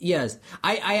 Okay. Yes,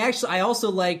 I also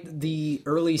liked the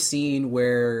early scene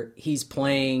where he's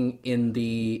playing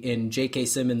in J.K.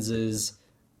 Simmons's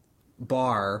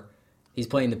bar. He's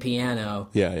playing the piano.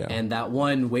 Yeah, yeah. And that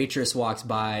one waitress walks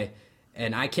by,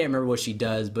 and I can't remember what she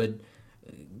does, but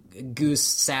Goose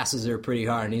sasses her pretty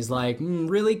hard, and he's like,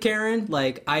 "Really, Karen?"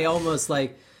 Like, I almost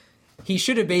like. He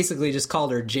should have basically just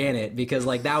called her Janet, because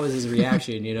like that was his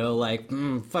reaction, you know, like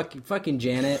fucking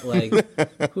Janet, like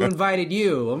who invited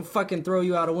you? I'm fucking throw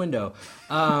you out a window.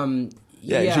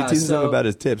 Yeah, she teases him about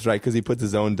his tips, right? Because he puts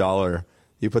his own dollar.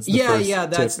 He puts the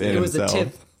first tip in it was himself. a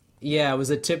tip. Yeah, it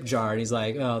was a tip jar, and he's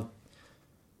like, "Oh,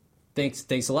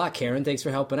 thanks a lot, Karen. Thanks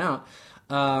for helping out."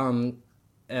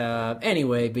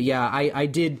 Anyway, but yeah, I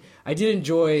did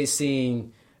enjoy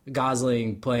seeing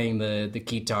Gosling playing the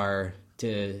guitar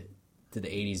to the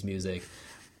 80s music.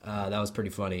 That was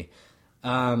pretty funny.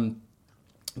 But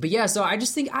yeah, so I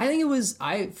think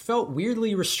I felt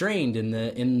weirdly restrained in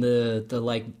the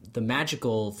like the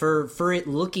magical for it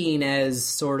looking as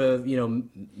sort of, you know,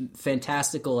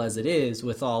 fantastical as it is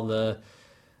with all the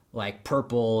like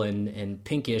purple and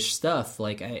pinkish stuff.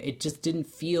 Like it just didn't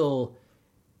feel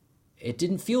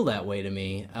that way to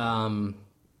me.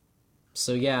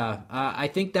 So yeah, I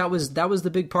think that was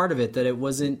the big part of it, that it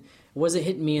wasn't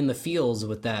hitting me in the feels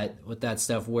with that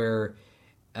stuff where,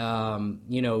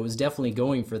 you know, it was definitely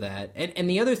going for that. And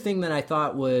the other thing that I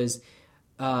thought was,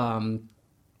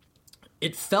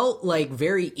 it felt like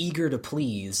very eager to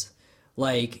please,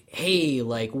 like, hey,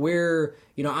 like we're,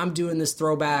 you know, I'm doing this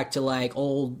throwback to like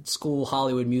old school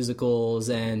Hollywood musicals,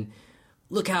 and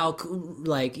look how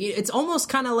like it's almost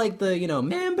kind of like the, you know,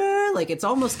 member, like it's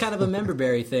almost kind of a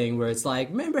Memberberry thing where it's like,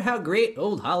 remember how great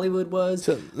old Hollywood was.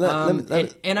 So,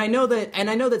 and I know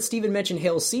that Steven mentioned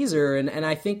Hail Caesar, and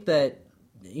I think that,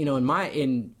 you know,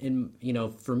 in you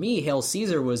know, for me, Hail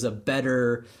Caesar was a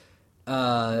better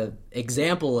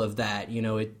example of that. You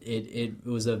know, it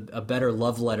was a better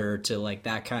love letter to like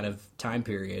that kind of time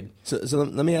period. So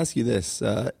let me ask you this: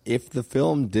 if the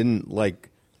film didn't like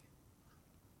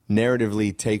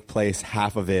narratively take place,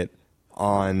 half of it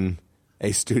on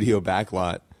a studio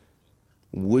backlot,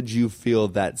 would you feel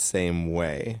that same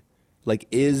way? Like,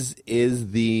 is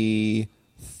the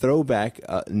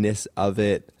throwbackness of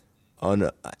it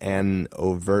an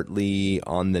overtly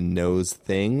on the nose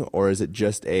thing, or is it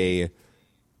just this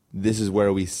is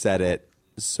where we set it,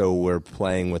 so we're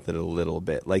playing with it a little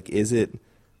bit? Like, is it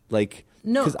like,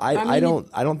 no? Because I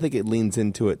don't think it leans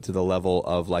into it to the level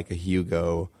of like a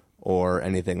Hugo or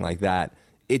anything like that.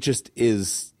 It just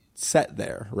is set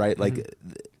there, right? Like,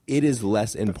 it is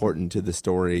less important to the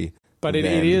story. But it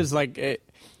is like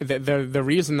the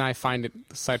reason I find it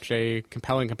such a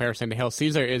compelling comparison to Hail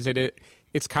Caesar is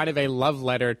it's kind of a love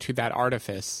letter to that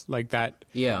artifice, like that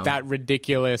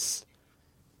ridiculous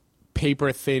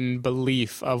paper thin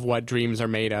belief of what dreams are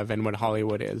made of and what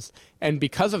Hollywood is. And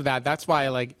because of that, that's why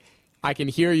like I can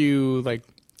hear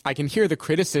the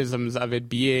criticisms of it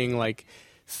being like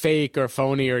fake or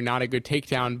phony or not a good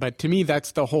takedown, but to me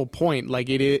that's the whole point. Like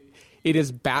it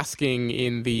is basking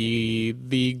in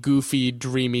the goofy,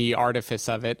 dreamy artifice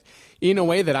of it in a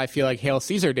way that I feel like Hail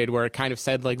Caesar did, where it kind of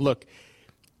said like, look,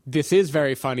 this is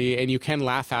very funny and you can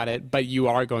laugh at it, but you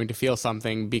are going to feel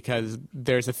something because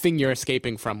there's a thing you're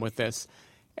escaping from with this.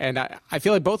 And I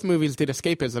feel like both movies did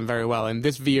escapism very well, and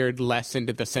this veered less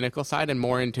into the cynical side and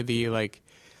more into the like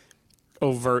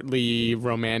overtly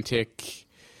romantic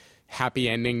happy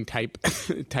ending type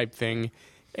thing.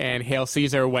 And Hail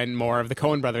Caesar went more of the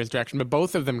Coen brothers direction, but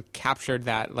both of them captured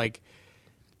that, like,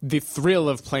 the thrill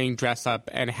of playing dress up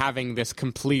and having this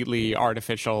completely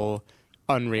artificial,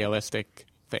 unrealistic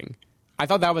thing. I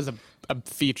thought that was a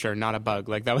feature, not a bug.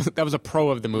 Like that was a pro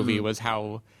of the movie, was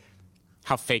how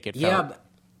fake it felt. Yeah,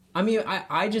 I mean,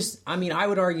 I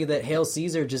would argue that Hail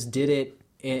Caesar just did it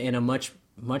in a much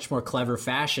more clever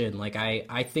fashion. Like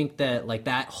I think that like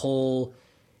that whole,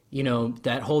 you know,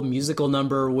 that whole musical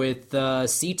number with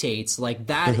cetates, like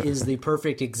that is the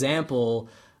perfect example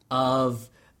of,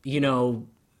 you know,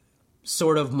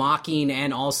 sort of mocking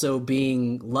and also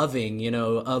being loving, you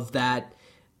know, of that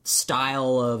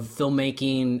style of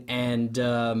filmmaking and,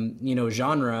 you know,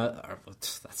 genre.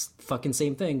 That's the fucking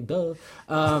same thing, duh.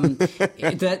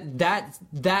 That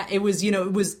it was, you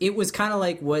know, it was kind of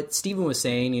like what Steven was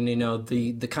saying, and, you know,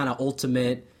 the kind of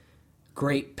ultimate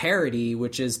great parody,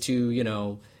 which is to, you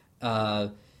know, gosh,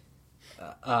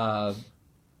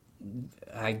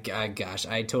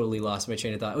 I totally lost my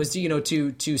train of thought. It was, you know,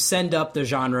 to send up the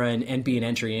genre and be an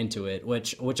entry into it,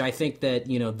 which I think that,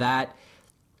 you know, that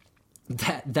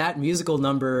that musical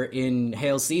number in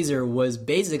Hail Caesar was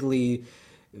basically,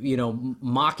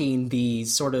 mocking the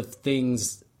sort of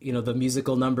things, the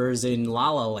musical numbers in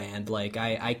La La Land. Like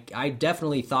I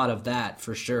definitely thought of that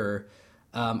for sure.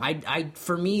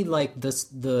 For me, like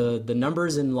the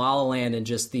numbers in La La Land and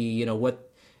just the,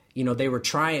 they were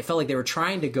trying, it felt like they were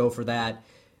trying to go for that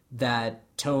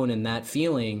tone and that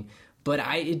feeling, but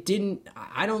I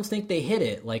don't think they hit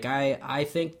it. Like I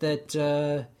think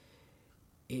that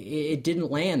it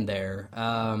didn't land there.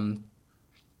 And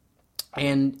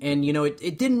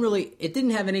it didn't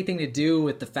have anything to do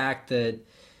with the fact that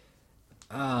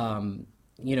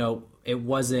it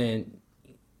wasn't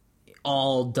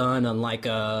all done on like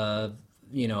a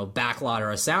backlot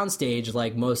or a soundstage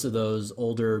like most of those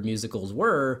older musicals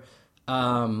were,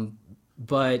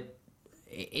 but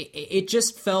it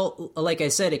just felt, like I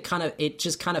said, it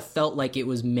just kind of felt like it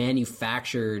was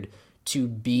manufactured to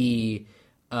be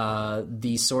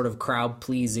the sort of crowd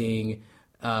pleasing,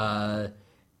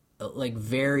 like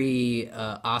very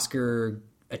Oscar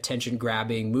attention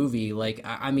grabbing movie. Like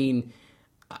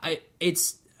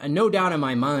it's no doubt in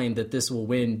my mind that this will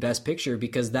win Best Picture,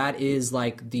 because that is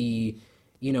like the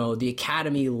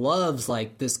Academy loves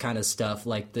like this kind of stuff,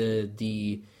 like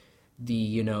the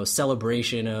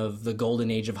celebration of the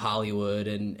golden age of Hollywood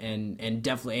and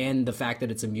definitely, and the fact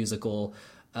that it's a musical.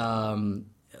 And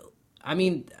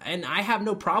I have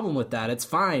no problem with that. It's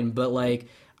fine. But like,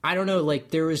 I don't know, like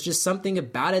there was just something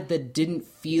about it that didn't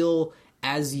feel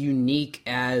as unique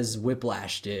as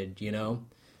Whiplash did,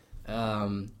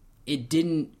 it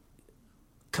didn't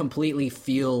completely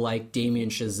feel like Damien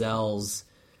Chazelle's,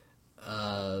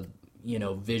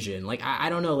 vision. Like, I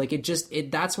don't know, like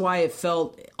that's why it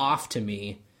felt off to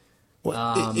me.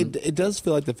 Well, it does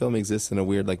feel like the film exists in a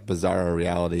weird, like, bizarre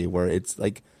reality where it's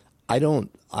like, I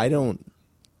don't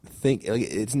think, like,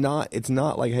 it's not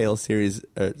like Hail Caesar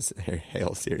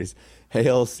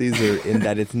in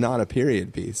that it's not a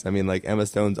period piece. I mean, like, Emma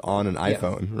Stone's on an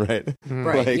iPhone, right?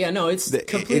 Right. Like, yeah, no, it's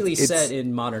completely set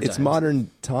in modern times. It's modern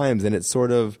times, and it's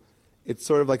sort of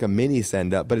like a mini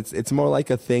send up, but it's more like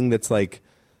a thing that's like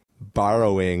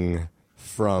borrowing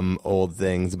from old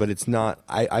things, but it's not,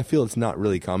 I feel it's not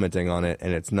really commenting on it,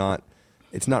 and it's not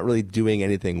really doing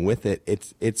anything with it.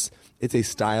 It's a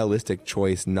stylistic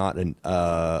choice, not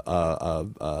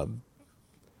a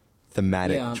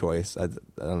thematic choice. I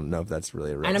don't know if that's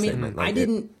really a right statement. I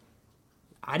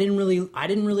didn't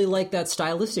really like that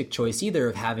stylistic choice either,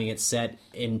 of having it set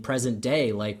in present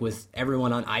day, like with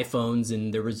everyone on iPhones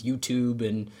and there was YouTube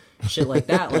and shit like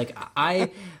that.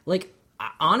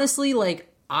 Honestly,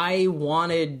 I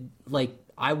wanted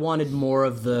more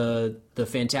of the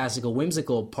fantastical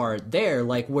whimsical part there,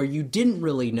 like where you didn't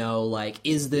really know, like,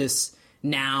 is this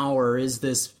now or is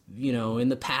this, in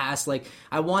the past? Like,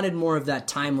 I wanted more of that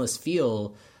timeless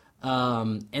feel.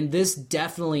 And this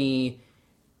definitely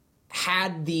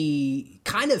had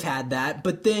that,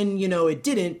 but then, it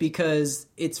didn't, because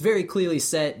it's very clearly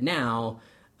set now.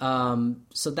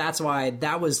 So that's why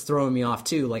that was throwing me off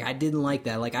too. Like, I didn't like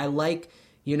that. Like, I like,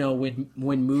 when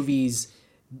movies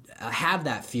have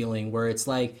that feeling where it's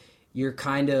like you're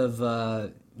kind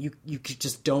of you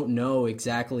just don't know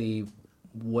exactly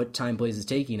what time place is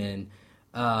taking in.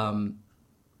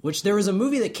 Which there was a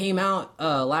movie that came out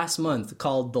last month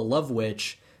called The Love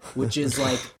Witch, which is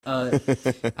like I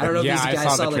don't know if these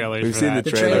guys saw the trailer. We've seen the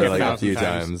trailer like a few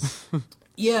times.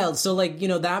 Yeah, so like,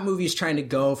 that movie's trying to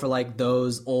go for like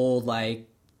those old, like,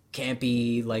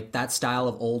 campy, like that style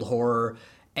of old horror.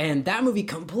 And that movie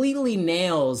completely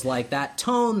nails like that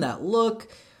tone, that look,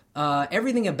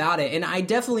 everything about it. And I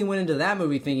definitely went into that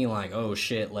movie thinking like, oh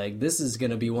shit, like this is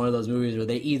going to be one of those movies where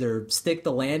they either stick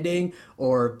the landing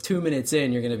or 2 minutes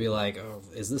in, you're going to be like, oh,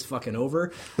 is this fucking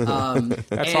over?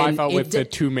 That's how I felt with the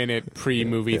 2-minute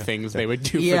pre-movie things they would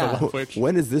do for The Love Witch.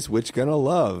 When is this witch going to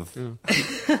love?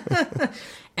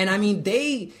 And I mean,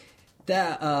 the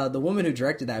woman who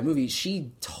directed that movie,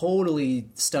 she totally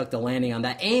stuck the landing on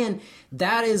that. And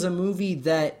that is a movie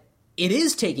that it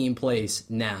is taking place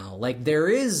now. Like, there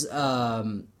is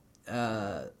modern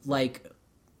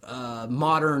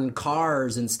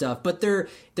cars and stuff, but there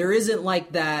isn't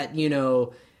like that,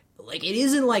 like it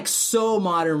isn't like so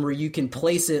modern where you can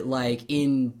place it like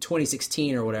in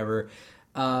 2016 or whatever.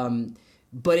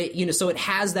 But it, so it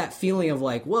has that feeling of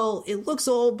like, well, it looks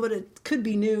old, but it could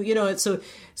be new, so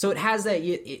it has that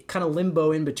kind of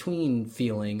limbo in between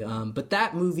feeling. But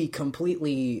that movie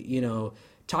completely,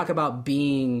 talk about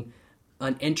being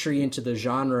an entry into the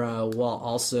genre while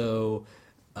also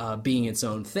being its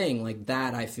own thing. Like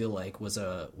that, I feel like was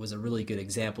a really good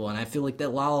example. And I feel like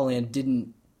that La La Land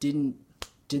didn't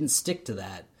stick to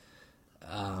that.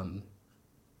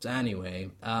 So anyway,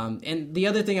 and the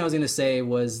other thing I was going to say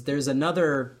was there's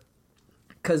another,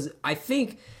 because I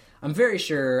think, I'm very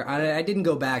sure, I didn't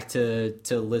go back to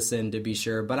listen to be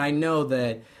sure, but I know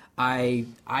that I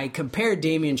compared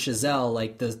Damien Chazelle,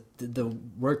 like the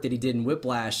work that he did in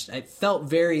Whiplash. It felt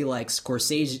very like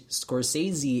Scorsese-ish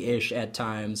at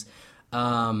times,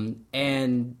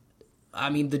 and I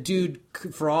mean the dude,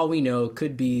 for all we know,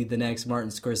 could be the next Martin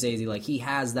Scorsese. Like he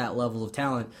has that level of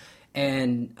talent,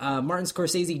 and Martin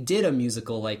Scorsese did a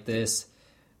musical like this,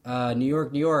 New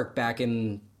York, New York, back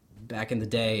in the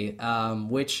day,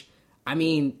 which, I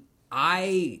mean,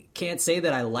 I can't say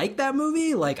that I like that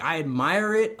movie. Like, I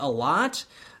admire it a lot.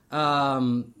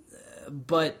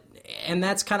 But, and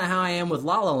that's kind of how I am with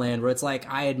La La Land, where it's like,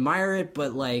 I admire it,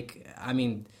 but like, I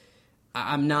mean,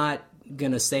 I'm not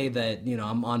going to say that, you know,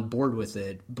 I'm on board with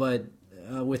it. But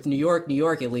with New York, New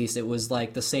York, at least, it was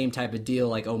like the same type of deal,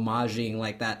 like homaging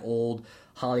like that old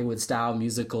Hollywood style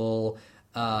musical.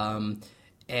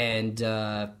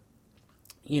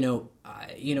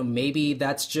 You know, maybe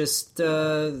that's just,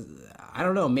 I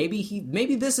don't know,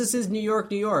 maybe this is his New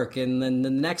York, New York, and then the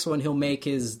next one he'll make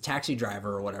his Taxi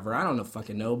Driver or whatever. I don't know,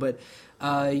 fucking know, but,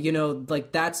 you know,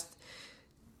 like that's,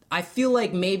 I feel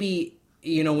like maybe,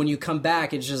 you know, when you come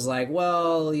back, it's just like,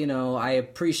 well, you know, I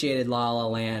appreciated La La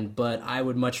Land, but I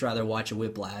would much rather watch a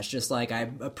Whiplash. Just like I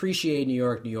appreciate New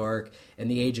York, New York,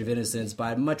 and The Age of Innocence, but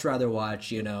I'd much rather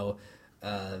watch, you know,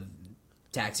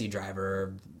 Taxi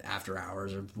Driver, After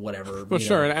Hours, or whatever. Well,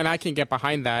 sure, and I can get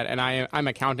behind that, and I'm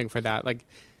accounting for that. Like,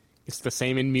 it's the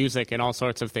same in music and all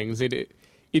sorts of things. It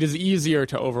is easier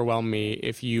to overwhelm me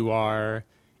if you are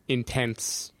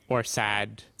intense or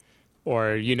sad,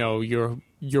 or, you know,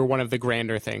 you're one of the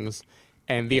grander things.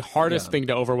 And the hardest thing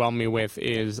to overwhelm me with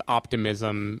is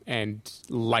optimism and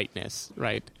lightness,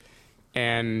 right?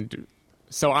 And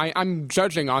so I'm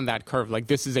judging on that curve. Like,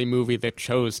 this is a movie that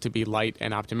chose to be light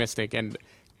and optimistic, and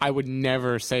I would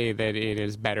never say that it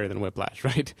is better than Whiplash,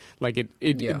 right? Like,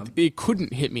 it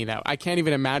couldn't hit me that way. I can't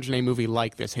even imagine a movie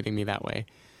like this hitting me that way.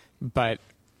 But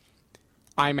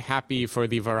I'm happy for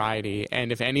the variety,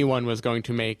 and if anyone was going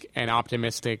to make an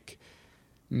optimistic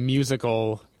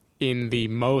musical in the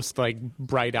most, like,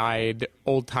 bright-eyed,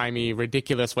 old-timey,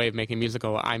 ridiculous way of making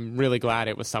musical, I'm really glad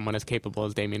it was someone as capable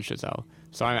as Damien Chazelle.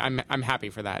 So I'm happy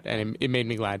for that, and it made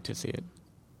me glad to see it.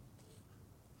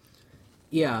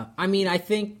 Yeah, I mean, I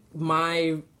think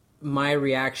my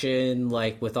reaction,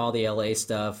 like with all the LA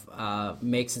stuff,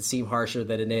 makes it seem harsher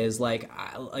than it is. Like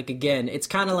again, it's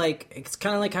kind of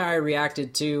like how I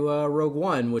reacted to Rogue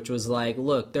One, which was like,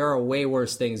 look, there are way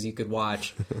worse things you could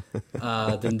watch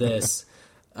than this.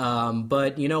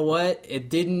 But you know what? I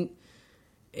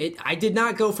did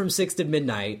not go from 6 to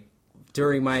midnight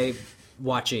during my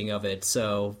watching of it.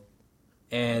 So,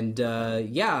 and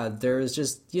there was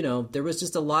just, you know, there was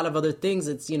just a lot of other things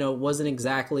that's, you know, wasn't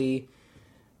exactly,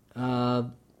 you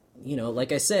know,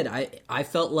 like I said, I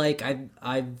felt like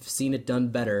I've seen it done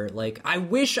better. Like, I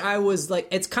wish I was like,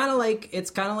 it's kind of like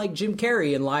Jim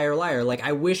Carrey in Liar Liar. Like,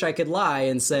 I wish I could lie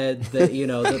and said that, you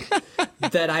know,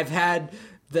 that I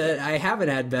haven't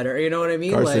had better. You know what I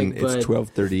mean? Carson, like, it's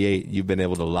 12:38. You've been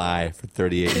able to lie for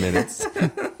 38 minutes.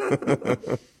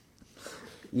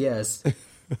 Yes.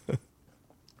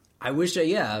 I wish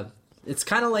it's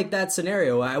kind of like that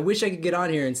scenario. I wish I could get on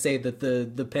here and say that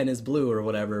the pen is blue or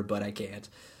whatever, but I can't.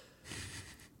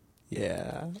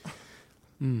 Yeah.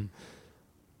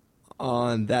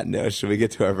 On that note, should we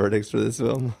get to our verdicts for this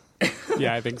film?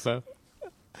 Yeah, I think so.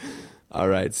 All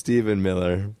right, Stephen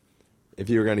Miller. If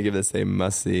you were going to give this a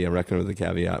must-see, a recommend with a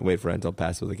caveat, wait for rental,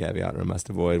 pass with a caveat, or a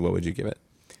must-avoid, what would you give it?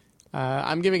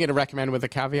 I'm giving it a recommend with a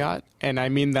caveat, and I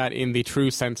mean that in the true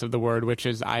sense of the word, which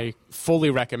is I fully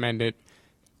recommend it,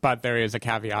 but there is a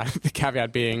caveat. The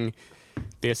caveat being,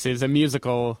 this is a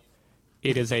musical.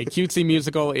 It is a cutesy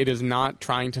musical. It is not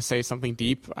trying to say something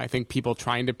deep. I think people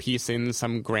trying to piece in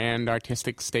some grand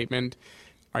artistic statement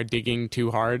are digging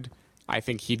too hard. I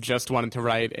think he just wanted to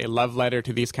write a love letter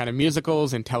to these kind of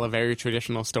musicals and tell a very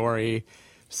traditional story,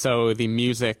 so the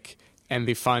music and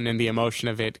the fun and the emotion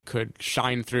of it could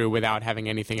shine through without having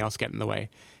anything else get in the way.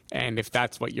 And if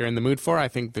that's what you're in the mood for, I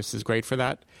think this is great for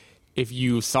that. If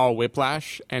you saw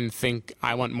Whiplash and think,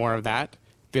 I want more of that,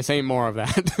 this ain't more of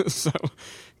that. So,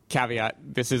 caveat,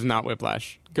 this is not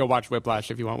Whiplash. Go watch Whiplash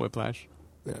if you want Whiplash.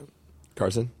 Yeah.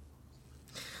 Carson?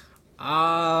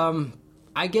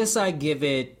 I guess I give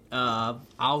it,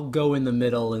 I'll go in the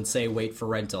middle and say wait for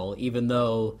rental, even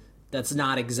though that's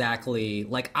not exactly,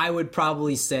 like, I would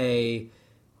probably say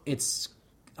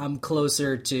I'm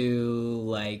closer to,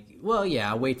 like, well,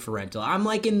 yeah, wait for rental. I'm,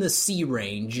 like, in the C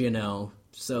range, you know,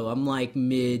 so I'm, like,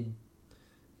 mid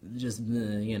just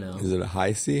you know. Is it a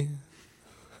high C?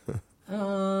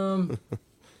 It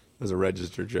was a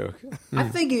register joke. I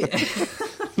think it.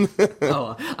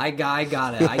 Oh, I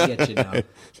got it. I get you now.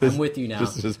 I'm with you now.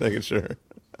 Just making sure.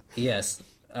 Yes.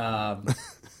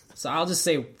 So I'll just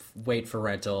say wait for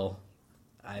rental.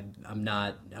 I'm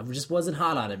not. I just wasn't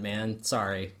hot on it, man.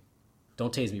 Sorry.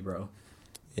 Don't tase me, bro.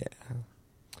 Yeah.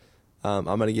 I'm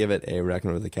going to give it a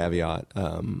recommend with a caveat.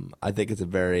 I think it's a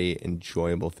very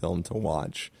enjoyable film to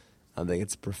watch. I don't think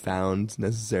it's profound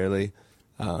necessarily.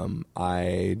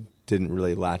 I didn't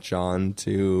really latch on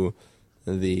to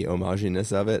the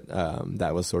homaginess of it.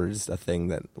 That was sort of just a thing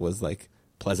that was like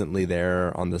pleasantly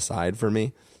there on the side for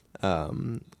me.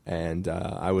 And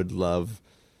I would love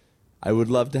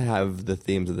to have the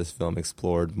themes of this film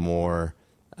explored more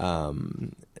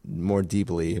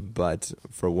deeply, but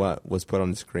for what was put on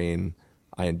the screen,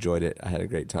 I enjoyed it. I had a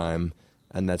great time,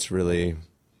 and it's really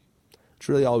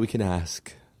all we can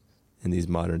ask in these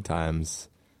modern times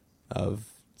of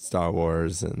Star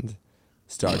Wars and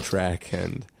Star Trek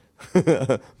and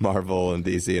Marvel and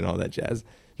DC and all that jazz.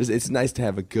 Just it's nice to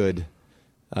have a good,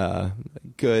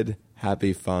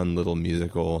 happy, fun little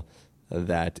musical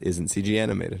that isn't CG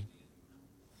animated.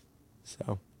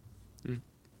 So,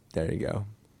 there you go.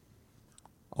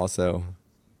 Also,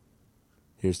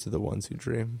 here's to the ones who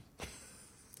dream.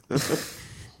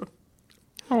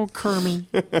 Oh, Kermie.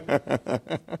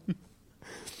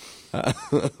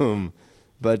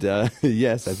 But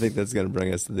yes, I think that's going to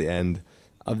bring us to the end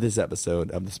of this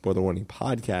episode of the Spoiler Warning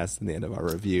podcast and the end of our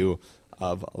review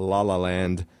of La La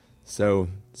Land. So,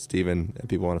 Stephen, if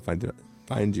people want to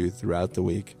find you throughout the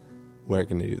week, where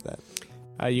can they do that?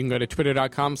 You can go to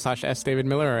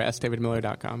twitter.com/sdavidmiller or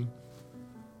sdavidmiller.com.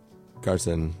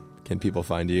 Carson, can people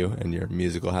find you and your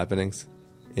musical happenings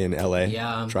in LA?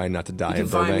 Yeah. Trying not to die You in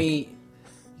can Burbank?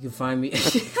 You can find me.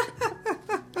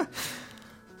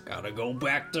 Gotta go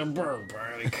back to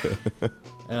Burbank.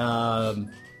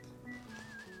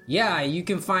 Yeah, you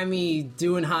can find me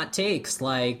doing hot takes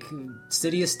like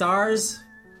City of Stars,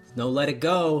 No Let It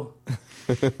Go,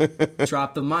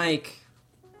 Drop the Mic,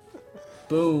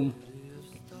 Boom.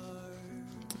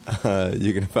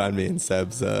 You can find me in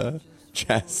Seb's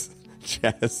jazz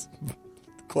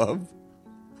club.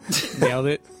 Nailed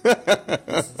it.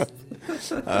 But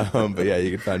yeah,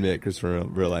 you can find me at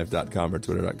ChristopherRealLife.com or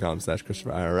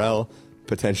Twitter.com/ChristopherIRL,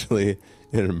 potentially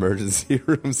in an emergency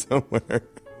room somewhere.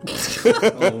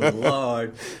 Oh,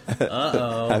 Lord.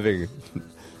 Uh-oh. Having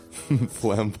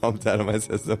phlegm pumped out of my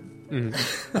system.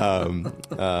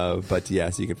 But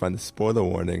yes, you can find the spoiler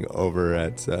warning over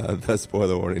at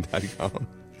thespoilerwarning.com.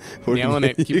 Nailing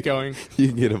it. Keep going. You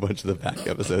can get a bunch of the back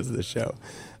episodes of the show.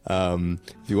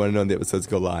 If you want to know when the episodes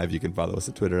go live, you can follow us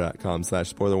at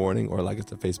twitter.com/spoilerwarning or like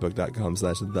us at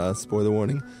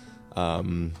facebook.com/thespoilerwarning.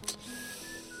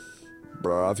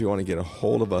 If you want to get a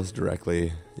hold of us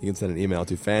directly, you can send an email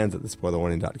to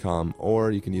fans@thespoilerwarning.com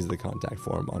or you can use the contact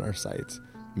form on our site.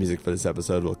 Music for this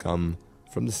episode will come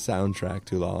from the soundtrack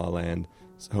to La La Land,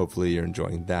 so hopefully you're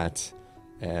enjoying that.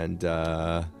 And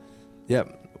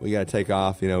yep, we got to take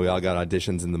off. You know, we all got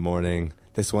auditions in the morning.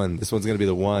 This one's going to be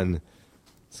the one.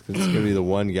 It's going to be the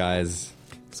one, guys.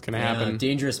 It's going to happen.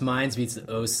 Dangerous Minds meets the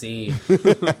OC.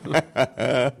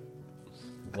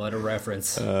 What a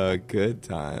reference. Good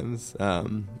times.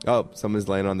 Someone's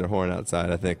laying on their horn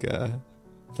outside. I think we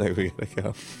got to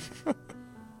go.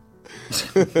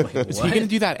 Wait, Is he going to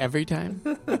do that every time?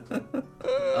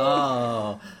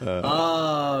 Oh,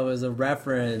 it was a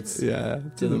reference. Yeah,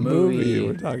 to the movie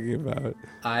we're talking about.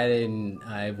 I didn't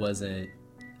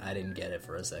get it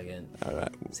for a second. All right.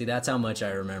 See, that's how much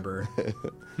I remember.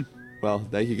 Well,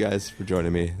 thank you guys for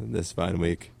joining me this fine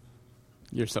week.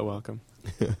 You're so welcome.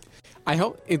 I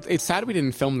hope it's sad we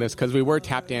didn't film this because we were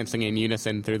tap dancing in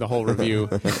unison through the whole review.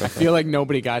 I feel like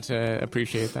nobody got to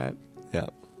appreciate that. Yeah.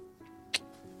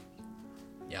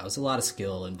 Yeah, it was a lot of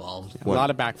skill involved. A lot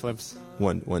of backflips.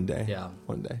 One day. Yeah.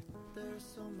 One day.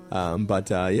 But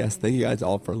yes, thank you guys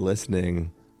all for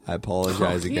listening. I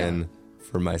apologize again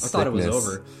for my sickness. I thought it was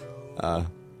over.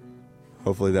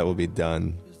 Hopefully that will be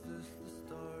done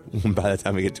by the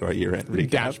time we get to our year-end recap.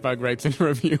 Dashbug writes in a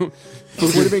review. It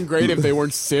would have been great if they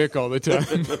weren't sick all the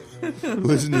time.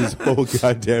 Listen to this whole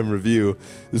goddamn review.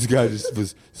 This guy just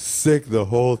was sick the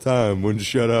whole time. Wouldn't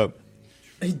shut up.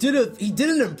 He did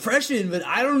an impression, but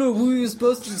I don't know who he was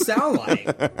supposed to sound like.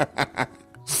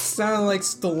 Sounded like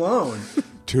Stallone.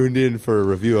 Tuned in for a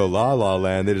review of La La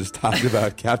Land. They just talked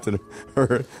about Captain.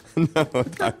 More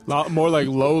like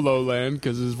Low Land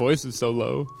because his voice is so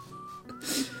low.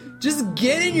 Just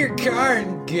get in your car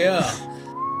and go.